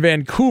Imran in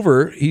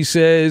Vancouver. He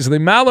says, the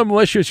Maller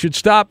militia should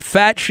stop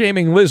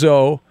fat-shaming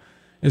Lizzo,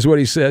 is what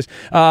he says.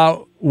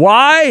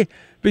 Why?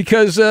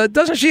 Because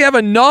doesn't she have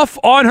enough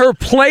on her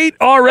plate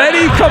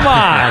already? Come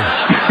on.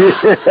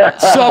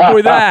 What's up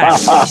with that?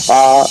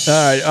 All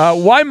right.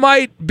 Why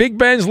might Big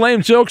Ben's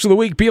lame jokes of the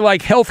week be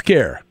like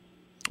healthcare?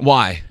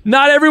 Why?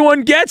 Not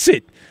everyone gets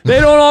it. They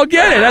don't all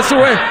get it. That's the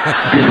way.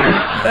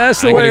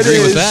 That's the way it is. I can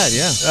agree with that.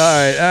 Yeah. All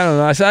right. I don't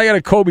know. I got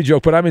a Kobe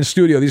joke, but I'm in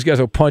studio. These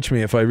guys will punch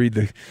me if I read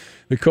the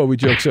Kobe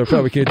joke, so I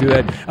probably can't do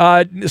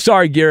that.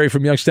 Sorry, Gary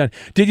from Youngstown.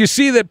 Did you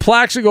see that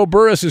Plaxico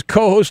Burress is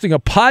co-hosting a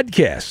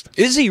podcast?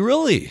 Is he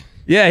really?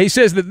 Yeah. He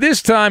says that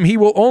this time he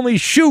will only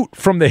shoot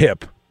from the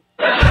hip.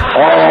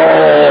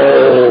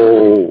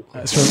 Oh.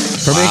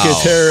 That's from Inca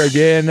Terror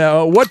again.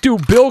 What do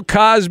Bill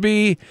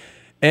Cosby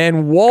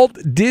and Walt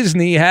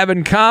Disney have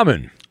in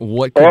common?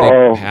 What could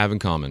they have in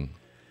common?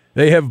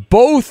 They have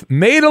both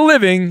made a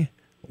living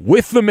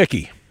with the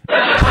Mickey.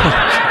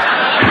 That's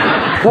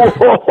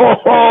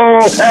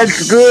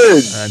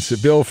good. That's a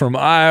Bill from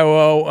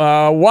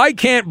Iowa. Why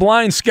can't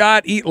Blind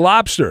Scott eat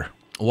lobster?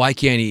 Why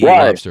can't he eat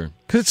lobster?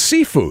 Because it's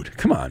seafood.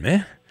 Come on,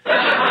 man.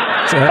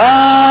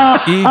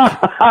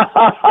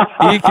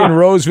 Eek in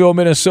Roseville,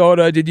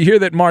 Minnesota. Did you hear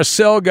that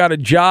Marcel got a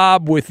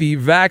job with the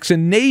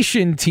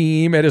vaccination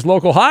team at his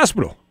local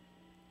hospital?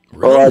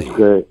 Really? Oh, that's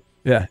good.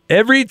 Yeah.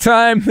 Every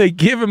time they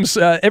give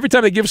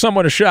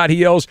someone a shot, he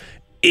yells,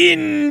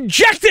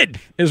 "Injected!"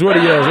 is what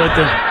he yells right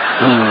there.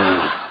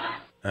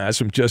 That's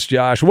from Just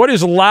Josh. What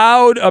is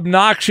loud,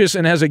 obnoxious,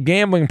 and has a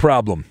gambling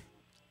problem?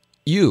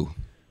 You.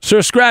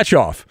 Sir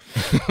Scratch-Off.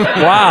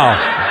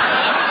 Wow.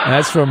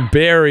 That's from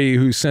Barry,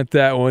 who sent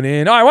that one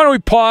in. All right, why don't we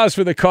pause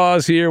for the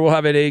cause here? We'll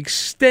have an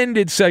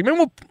extended segment.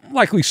 We'll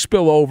likely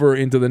spill over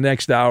into the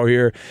next hour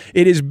here.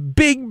 It is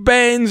Big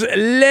Ben's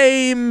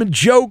Lame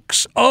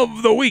Jokes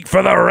of the Week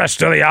for the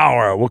rest of the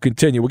hour. We'll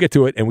continue. We'll get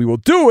to it, and we will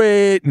do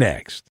it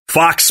next.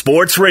 Fox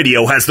Sports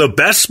Radio has the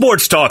best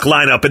sports talk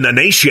lineup in the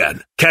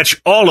nation.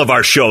 Catch all of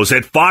our shows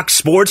at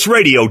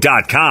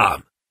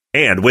foxsportsradio.com.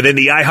 And within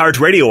the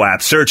iHeartRadio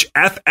app, search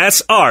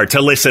FSR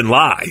to listen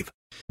live.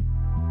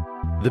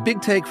 The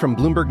Big Take from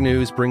Bloomberg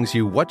News brings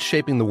you what's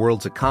shaping the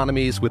world's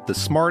economies with the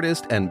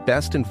smartest and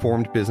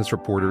best-informed business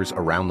reporters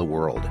around the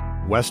world.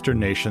 Western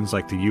nations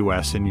like the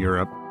U.S. and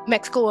Europe.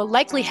 Mexico will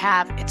likely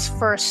have its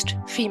first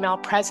female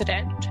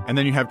president. And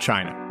then you have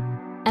China.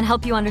 And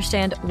help you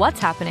understand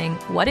what's happening,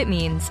 what it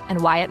means,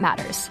 and why it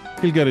matters.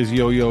 He'll get his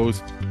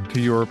yo-yos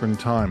to Europe in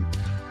time.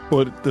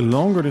 But the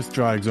longer this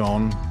drags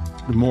on,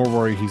 the more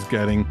worry he's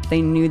getting.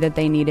 They knew that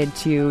they needed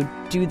to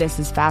do this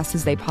as fast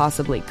as they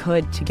possibly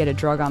could to get a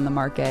drug on the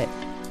market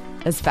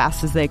as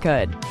fast as they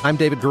could. I'm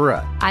David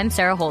Gura. I'm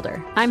Sarah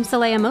Holder. I'm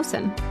Saleha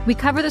Mohsen. We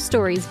cover the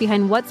stories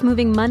behind what's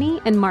moving money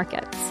and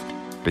markets.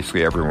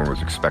 Basically, everyone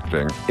was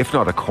expecting, if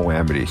not a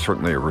calamity,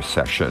 certainly a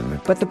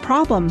recession. But the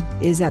problem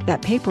is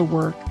that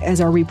paperwork, as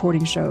our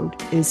reporting showed,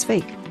 is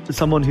fake. As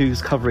someone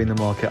who's covering the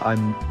market,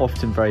 I'm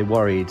often very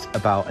worried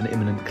about an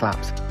imminent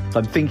collapse.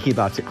 I'm thinking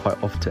about it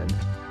quite often.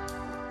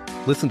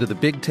 Listen to The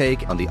Big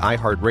Take on the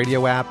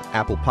iHeartRadio app,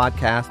 Apple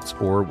Podcasts,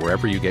 or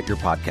wherever you get your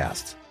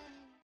podcasts.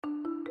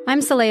 I'm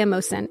Saleha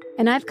Mohsen,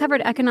 and I've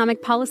covered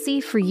economic policy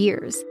for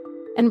years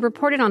and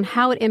reported on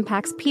how it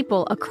impacts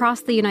people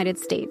across the United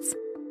States.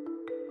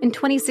 In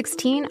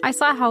 2016, I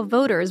saw how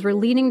voters were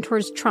leaning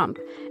towards Trump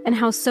and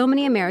how so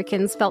many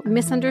Americans felt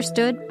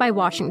misunderstood by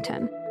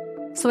Washington.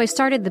 So I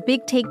started the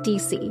Big Take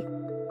DC.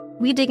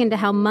 We dig into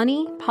how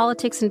money,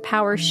 politics, and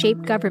power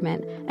shape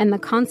government and the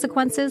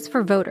consequences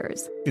for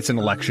voters. It's an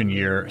election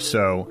year,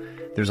 so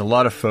there's a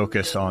lot of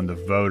focus on the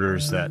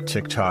voters that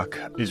TikTok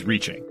is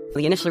reaching.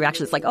 The initial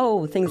reaction is like,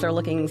 oh, things are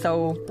looking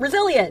so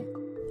resilient.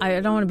 I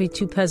don't want to be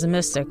too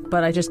pessimistic,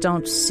 but I just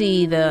don't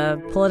see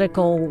the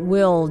political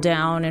will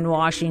down in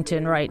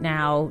Washington right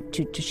now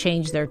to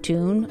change their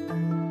tune.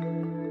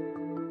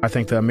 I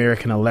think the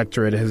American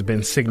electorate has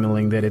been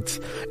signaling that it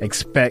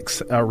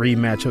expects a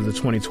rematch of the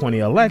 2020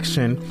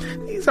 election.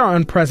 These are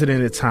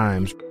unprecedented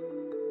times.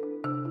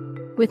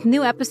 With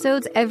new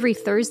episodes every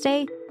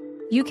Thursday,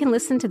 you can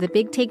listen to the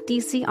Big Take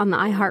DC on the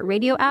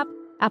iHeartRadio app,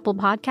 Apple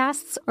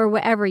Podcasts, or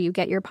wherever you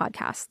get your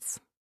podcasts.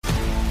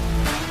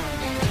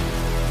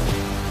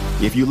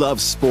 If you love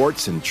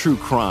sports and true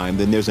crime,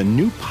 then there's a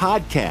new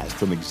podcast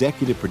from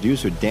executive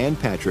producer Dan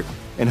Patrick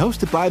and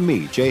hosted by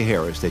me, Jay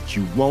Harris, that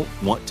you won't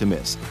want to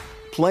miss.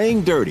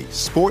 Playing Dirty: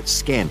 Sports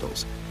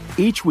Scandals.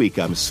 Each week,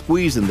 I'm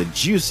squeezing the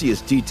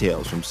juiciest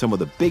details from some of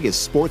the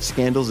biggest sports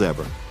scandals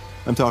ever.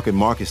 I'm talking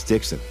Marcus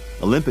Dixon,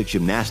 Olympic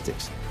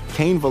gymnastics,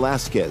 Cain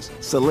Velasquez,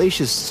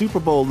 salacious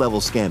Super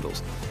Bowl-level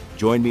scandals.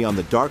 Join me on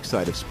the dark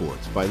side of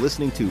sports by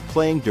listening to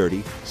Playing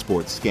Dirty: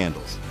 Sports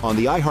Scandals on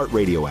the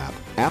iHeartRadio app,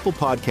 Apple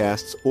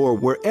Podcasts, or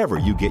wherever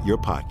you get your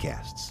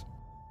podcasts.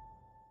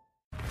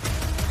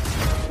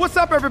 What's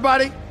up,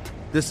 everybody?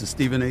 This is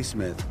Stephen A.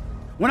 Smith.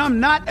 When I'm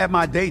not at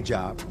my day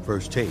job,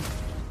 First Take,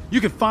 you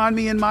can find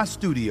me in my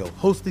studio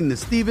hosting the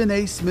Stephen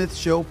A. Smith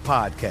Show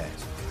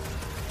podcast.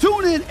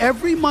 Tune in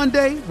every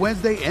Monday,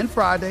 Wednesday, and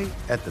Friday,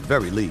 at the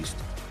very least,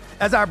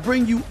 as I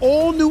bring you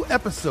all new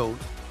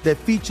episodes that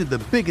feature the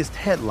biggest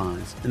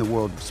headlines in the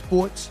world of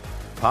sports,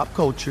 pop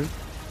culture,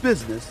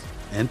 business,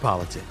 and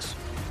politics.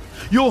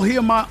 You'll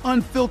hear my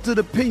unfiltered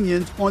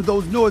opinions on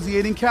those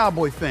nauseating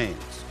Cowboy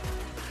fans,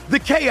 the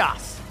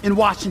chaos in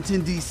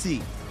Washington,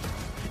 D.C.,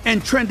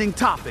 and trending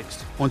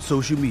topics on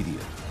social media,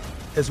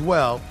 as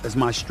well as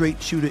my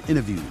straight shooter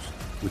interviews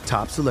with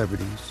top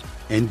celebrities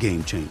and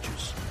game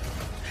changers.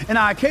 And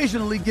I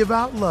occasionally give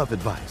out love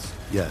advice.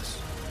 Yes,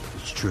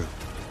 it's true.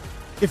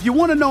 If you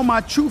want to know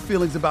my true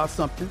feelings about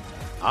something,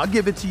 I'll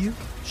give it to you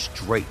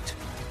straight.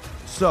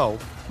 So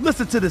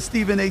listen to the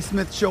Stephen A.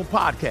 Smith Show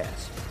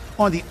podcast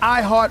on the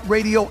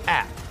iHeartRadio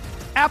app,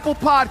 Apple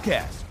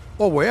Podcasts,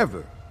 or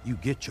wherever you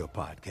get your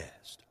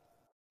podcast.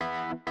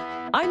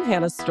 I'm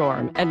Hannah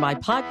Storm, and my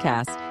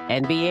podcast,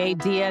 NBA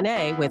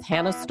DNA with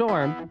Hannah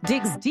Storm,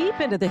 digs deep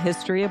into the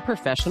history of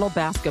professional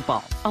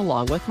basketball,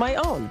 along with my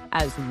own,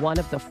 as one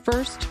of the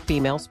first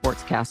female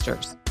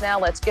sportscasters. Now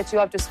let's get you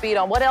up to speed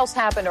on what else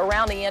happened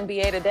around the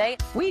NBA today.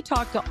 We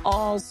talk to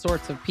all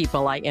sorts of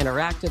people I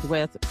interacted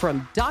with,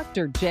 from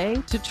Dr. J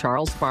to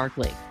Charles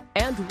Barkley,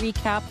 and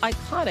recap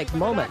iconic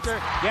moments.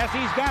 Yes,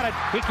 he's got it.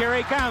 Here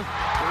he comes.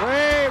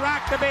 Way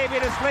rock the baby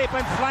to sleep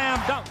and slam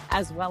dunk.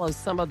 As well as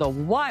some of the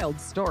wild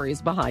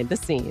stories behind the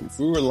scenes.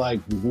 We were like,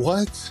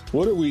 what?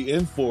 What are we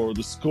in for?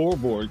 The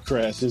scoreboard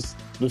crashes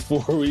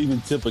before we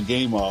even tip a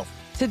game off.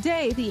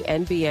 Today, the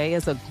NBA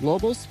is a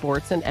global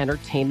sports and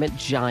entertainment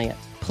giant.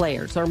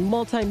 Players are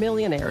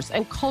multimillionaires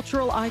and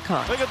cultural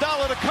icons.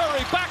 Iguodala to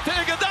Curry, back to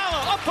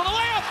Iguodala, up for the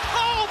layup.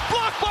 Oh,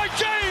 blocked by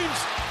James.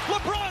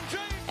 LeBron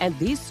James. And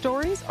these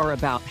stories are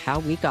about how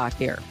we got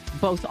here,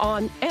 both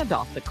on and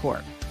off the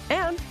court.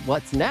 And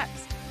what's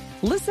next?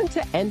 Listen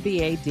to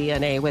NBA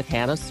DNA with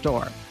Hannah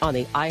Storm on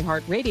the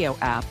iHeartRadio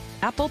app,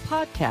 Apple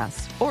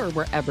Podcasts, or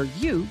wherever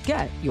you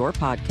get your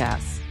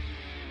podcasts.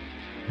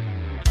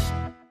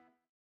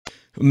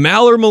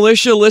 Maller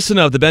Militia, listen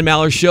up. The Ben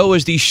Maller Show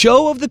is the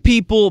show of the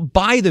people,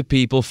 by the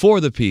people, for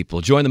the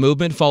people. Join the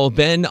movement. Follow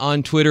Ben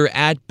on Twitter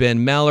at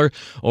Ben Maller,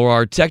 or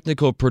our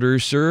technical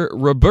producer,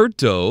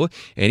 Roberto,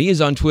 and he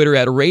is on Twitter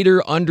at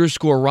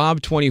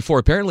Raider_Rob24.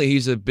 Apparently,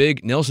 he's a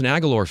big Nelson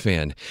Aguilar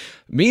fan.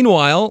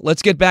 Meanwhile,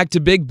 let's get back to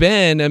Big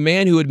Ben, a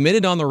man who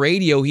admitted on the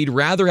radio he'd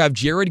rather have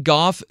Jared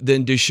Goff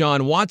than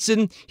Deshaun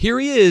Watson. Here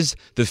he is,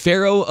 the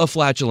Pharaoh of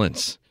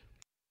Flatulence.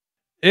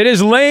 It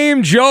is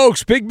Lame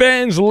Jokes, Big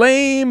Ben's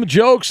Lame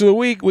Jokes of the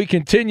Week. We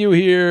continue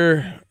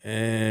here,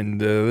 and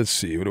let's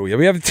see, what do we have?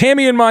 We have the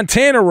Tammy in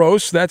Montana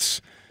roast.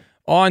 That's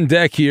on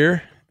deck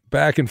here.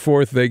 Back and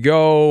forth they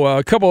go.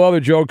 A couple other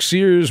jokes.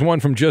 Here's one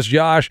from Just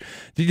Josh.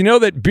 Did you know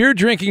that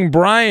beer-drinking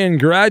Brian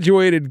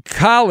graduated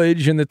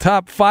college in the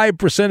top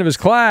 5% of his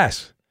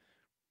class?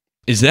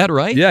 Is that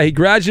right? Yeah, he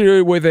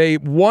graduated with a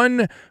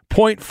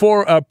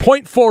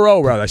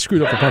 0.40, rather. I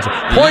screwed up the pencil.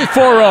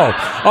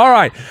 0.40. All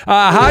right.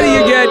 How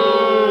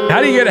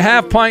do you get a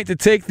half pint to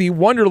take the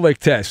Wonderlic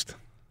test?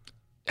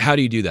 How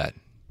do you do that?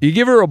 You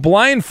give her a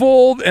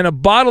blindfold and a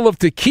bottle of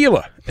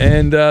tequila,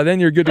 and then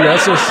you're good to go.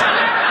 That's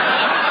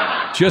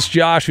just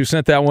Josh who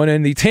sent that one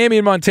in. The Tammy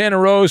in Montana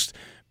roast.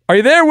 Are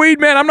you there, Weed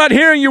Man? I'm not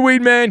hearing you,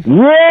 Weed Man.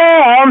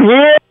 Yeah, I'm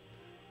here.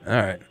 All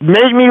right.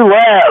 Make me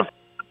laugh.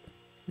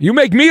 You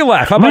make me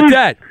laugh. How about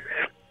that?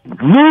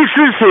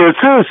 Lisa's here,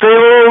 too. Say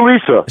hello,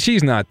 Lisa.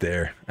 She's not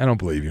there. I don't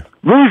believe you.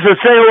 Lisa,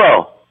 say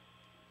hello.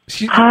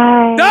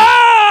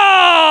 Hi.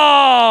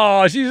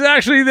 Oh, she's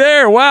actually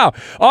there. Wow.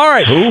 All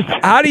right.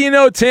 How do you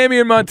know Tammy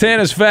in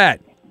Montana's fat?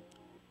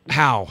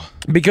 How?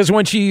 Because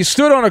when she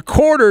stood on a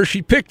quarter,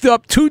 she picked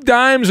up 2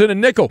 dimes and a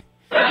nickel.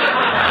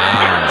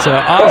 So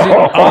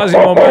Aussie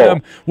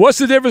momentum. What's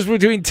the difference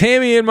between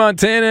Tammy in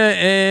Montana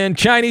and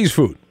Chinese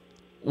food?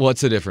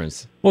 What's the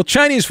difference? Well,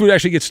 Chinese food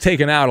actually gets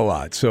taken out a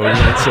lot. So it's,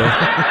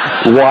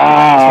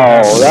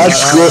 wow,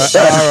 that's good.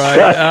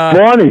 That's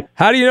funny.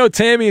 How do you know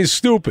Tammy is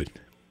stupid?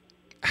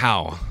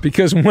 How?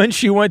 Because when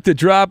she went to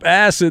drop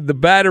acid, the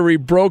battery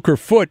broke her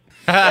foot.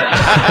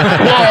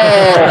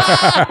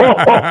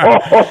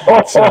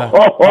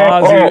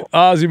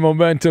 Aussie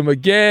momentum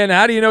again.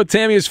 How do you know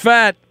Tammy is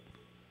fat?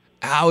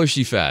 How is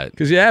she fat?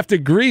 Because you have to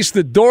grease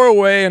the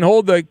doorway and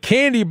hold the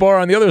candy bar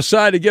on the other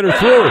side to get her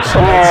through.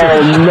 So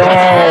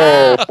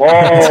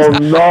Oh,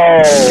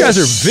 no. You guys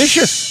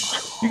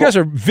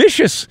are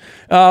vicious.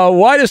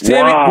 Why does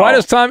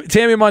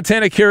Tammy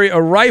Montana carry a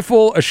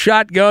rifle, a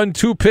shotgun,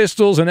 2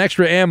 pistols, and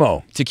extra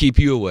ammo? To keep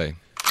you away.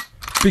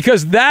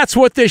 Because that's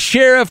what the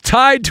sheriff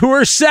tied to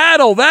her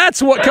saddle.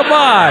 That's what. Come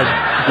on.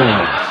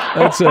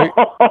 That's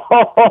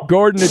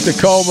Gordon at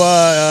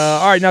Tacoma.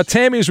 All right, now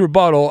Tammy's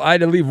rebuttal. I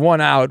had to leave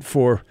one out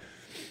for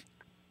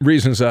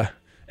reasons,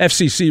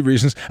 FCC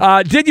reasons.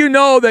 Did you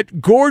know that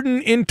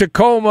Gordon in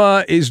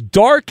Tacoma is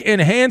dark and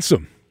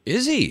handsome?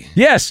 Is he?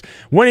 Yes.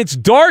 When it's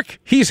dark,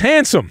 he's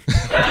handsome. Do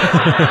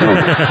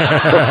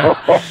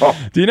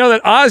you know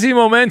that Aussie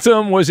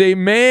Momentum was a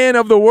man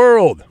of the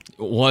world?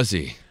 Was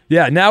he?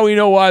 Yeah, now we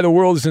know why the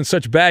world is in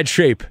such bad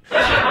shape.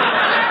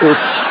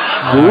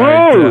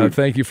 Right,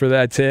 thank you for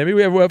that, Tammy.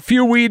 We have a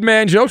few Weed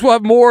Man jokes. We'll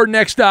have more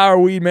next hour,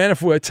 Weed Man,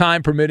 if we're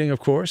time permitting, of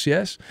course,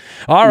 yes.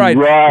 All right.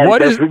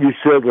 That's what you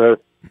said, man.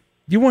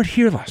 You weren't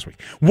here last week.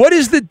 What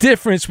is the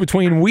difference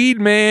between Weed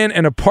Man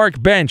and a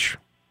park bench?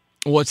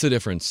 What's the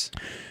difference?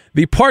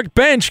 The park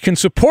bench can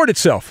support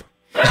itself.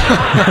 Great.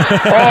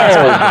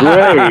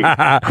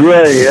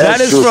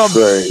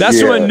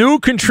 That's from a new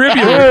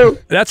contributor.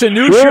 That's a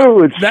new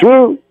show.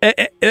 True.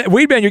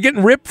 Weedman, you're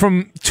getting ripped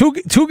from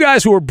two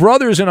guys who are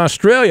brothers in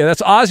Australia.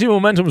 That's Aussie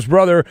Momentum's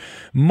brother.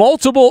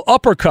 Multiple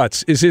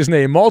Uppercuts is his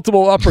name.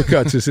 Multiple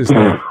Uppercuts is his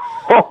name.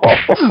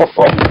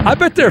 I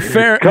bet their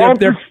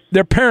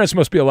parents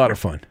must be a lot of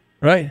fun,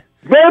 right?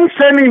 Them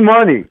sending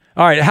money.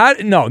 All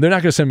right. No, they're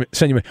not going to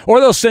send you money. Or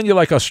they'll send you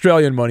like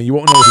Australian money. You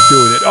won't know what to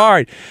do with it. All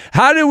right.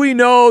 How do we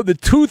know the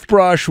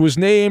toothbrush was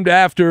named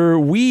after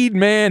Weed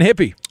Man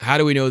Hippie? How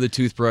do we know the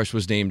toothbrush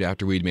was named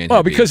after Weed Man Hippie?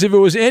 Well, because if it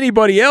was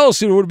anybody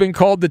else, it would have been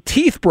called the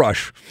teeth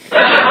brush.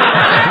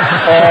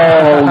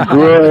 Oh,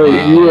 great.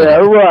 Yeah,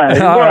 right.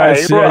 All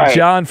right.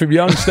 John from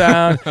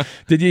Youngstown.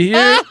 Did you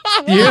hear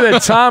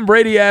that Tom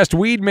Brady asked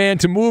Weed Man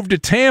to move to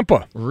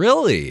Tampa?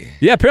 Really?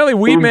 Yeah, apparently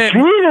Weed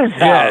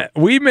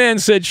Man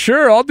said,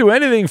 sure, I'll do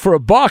anything for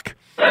 $1.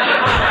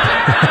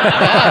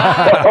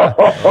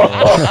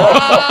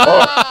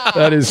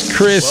 That is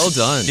Chris well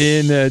done.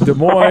 in Des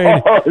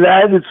Moines.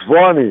 That is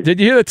funny. Did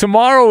you hear that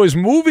tomorrow is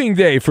moving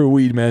day for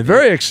Weed Man?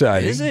 Very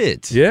exciting. Is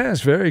it? Yeah,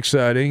 it's very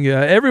exciting.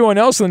 Everyone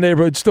else in the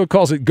neighborhood still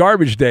calls it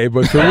garbage day,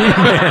 but for Weed Man,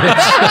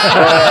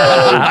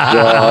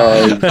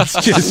 that's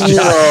just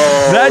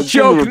that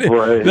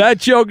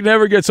joke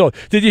never gets old.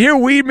 Did you hear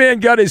Weed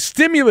Man got his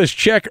stimulus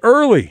check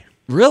early?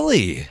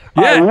 Really?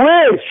 Yeah. I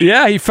wish.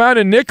 Yeah, he found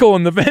a nickel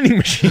in the vending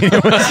machine.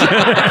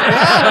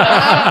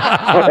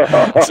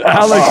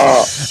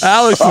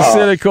 Alex the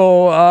cynical.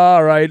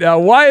 All right.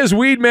 Why is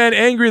Weed Man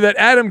angry that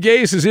Adam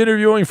Gase is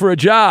interviewing for a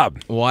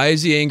job? Why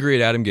is he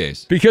angry at Adam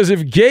Gase? Because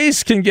if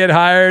Gase can get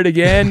hired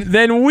again,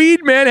 then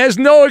Weed Man has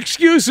no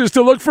excuses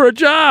to look for a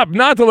job,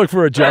 not to look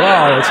for a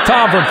job. Oh, it's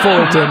Tom from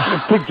Fullerton.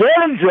 To get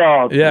a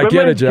job. Yeah,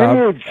 get a job.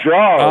 Give me a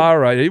job. All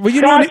right. Well,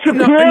 you don't.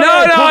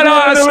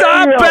 No.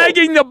 Stop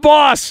begging the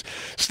boss.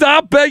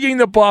 Stop begging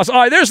the boss. All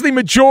right, there's the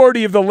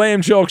majority of the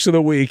lame jokes of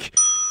the week.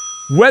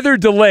 Weather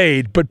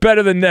delayed, but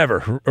better than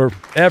never or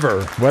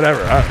ever,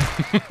 whatever.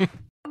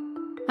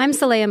 I'm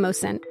Saleha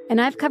Mohsin, and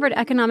I've covered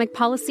economic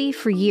policy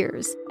for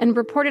years and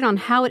reported on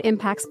how it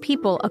impacts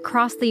people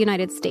across the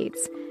United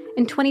States.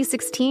 In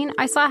 2016,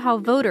 I saw how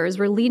voters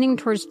were leaning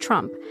towards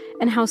Trump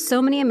and how so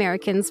many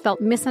Americans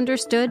felt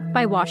misunderstood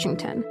by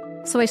Washington.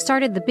 So I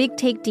started The Big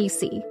Take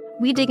DC.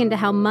 We dig into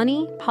how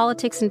money,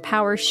 politics, and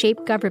power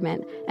shape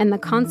government and the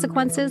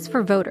consequences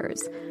for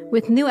voters.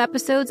 With new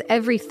episodes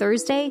every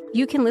Thursday,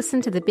 you can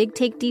listen to The Big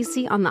Take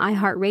DC on the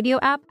iHeartRadio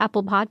app,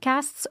 Apple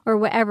Podcasts, or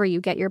wherever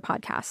you get your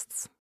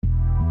podcasts.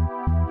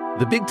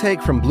 The Big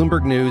Take from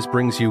Bloomberg News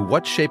brings you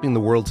what's shaping the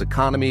world's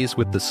economies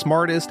with the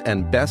smartest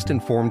and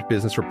best-informed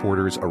business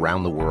reporters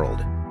around the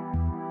world.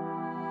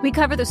 We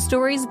cover the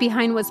stories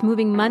behind what's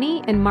moving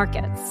money and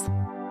markets,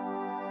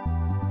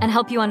 and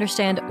help you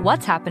understand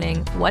what's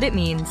happening, what it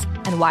means,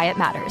 and why it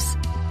matters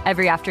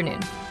every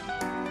afternoon.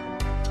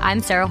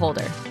 I'm Sarah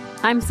Holder.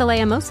 I'm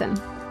Saleha Mohsin.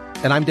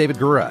 And I'm David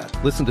Gura.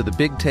 Listen to The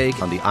Big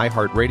Take on the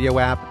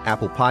iHeartRadio app,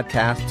 Apple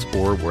Podcasts,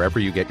 or wherever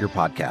you get your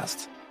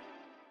podcasts.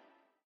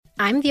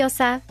 I'm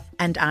Diosa.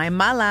 And I'm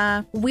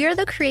Mala. We're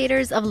the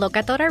creators of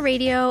Locatora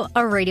Radio,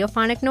 a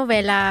radiophonic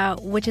novela,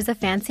 which is a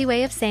fancy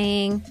way of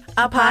saying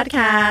a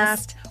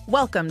podcast.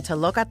 Welcome to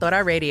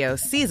Locatora Radio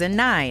Season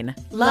 9.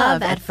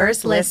 Love at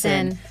First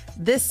Listen.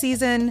 This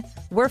season,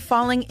 we're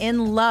falling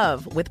in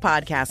love with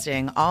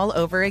podcasting all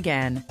over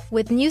again.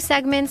 With new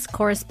segments,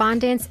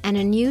 correspondence, and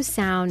a new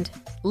sound.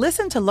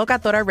 Listen to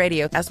Locatora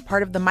Radio as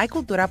part of the My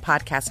Cultura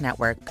Podcast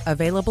Network,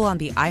 available on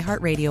the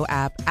iHeartRadio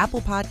app,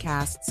 Apple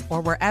Podcasts,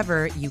 or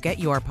wherever you get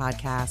your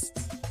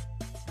podcasts.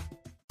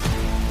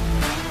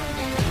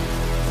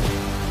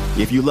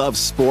 If you love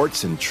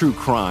sports and true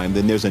crime,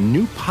 then there's a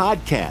new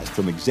podcast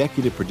from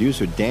executive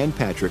producer Dan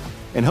Patrick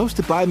and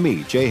hosted by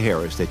me, Jay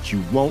Harris, that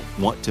you won't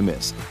want to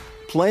miss.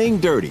 Playing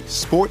Dirty: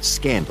 Sports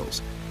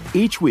Scandals.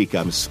 Each week,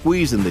 I'm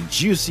squeezing the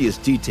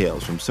juiciest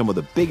details from some of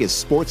the biggest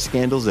sports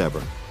scandals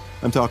ever.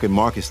 I'm talking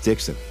Marcus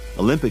Dixon,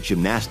 Olympic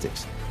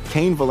gymnastics,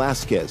 Cain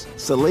Velasquez,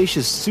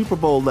 salacious Super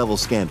Bowl-level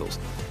scandals.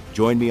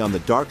 Join me on the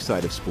dark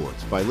side of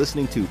sports by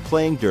listening to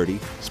Playing Dirty: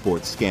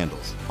 Sports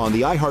Scandals on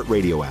the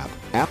iHeartRadio app,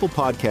 Apple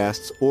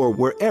Podcasts, or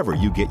wherever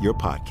you get your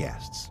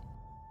podcasts.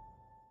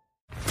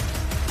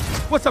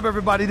 What's up,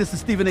 everybody? This is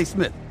Stephen A.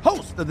 Smith,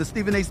 host of the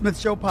Stephen A. Smith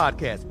Show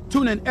podcast.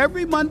 Tune in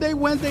every Monday,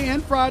 Wednesday,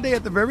 and Friday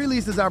at the very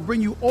least as I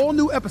bring you all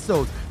new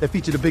episodes that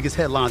feature the biggest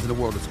headlines in the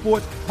world of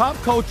sports, pop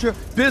culture,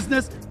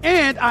 business,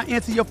 and I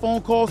answer your phone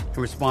calls and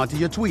respond to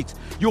your tweets.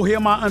 You'll hear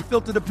my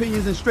unfiltered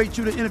opinions and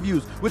straight-shooter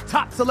interviews with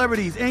top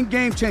celebrities and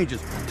game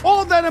changers.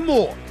 All of that and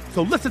more.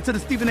 So listen to the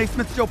Stephen A.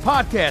 Smith Show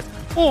podcast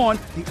on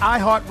the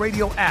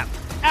iHeartRadio app,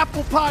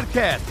 Apple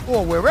Podcasts,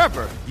 or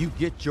wherever you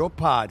get your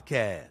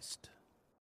podcasts.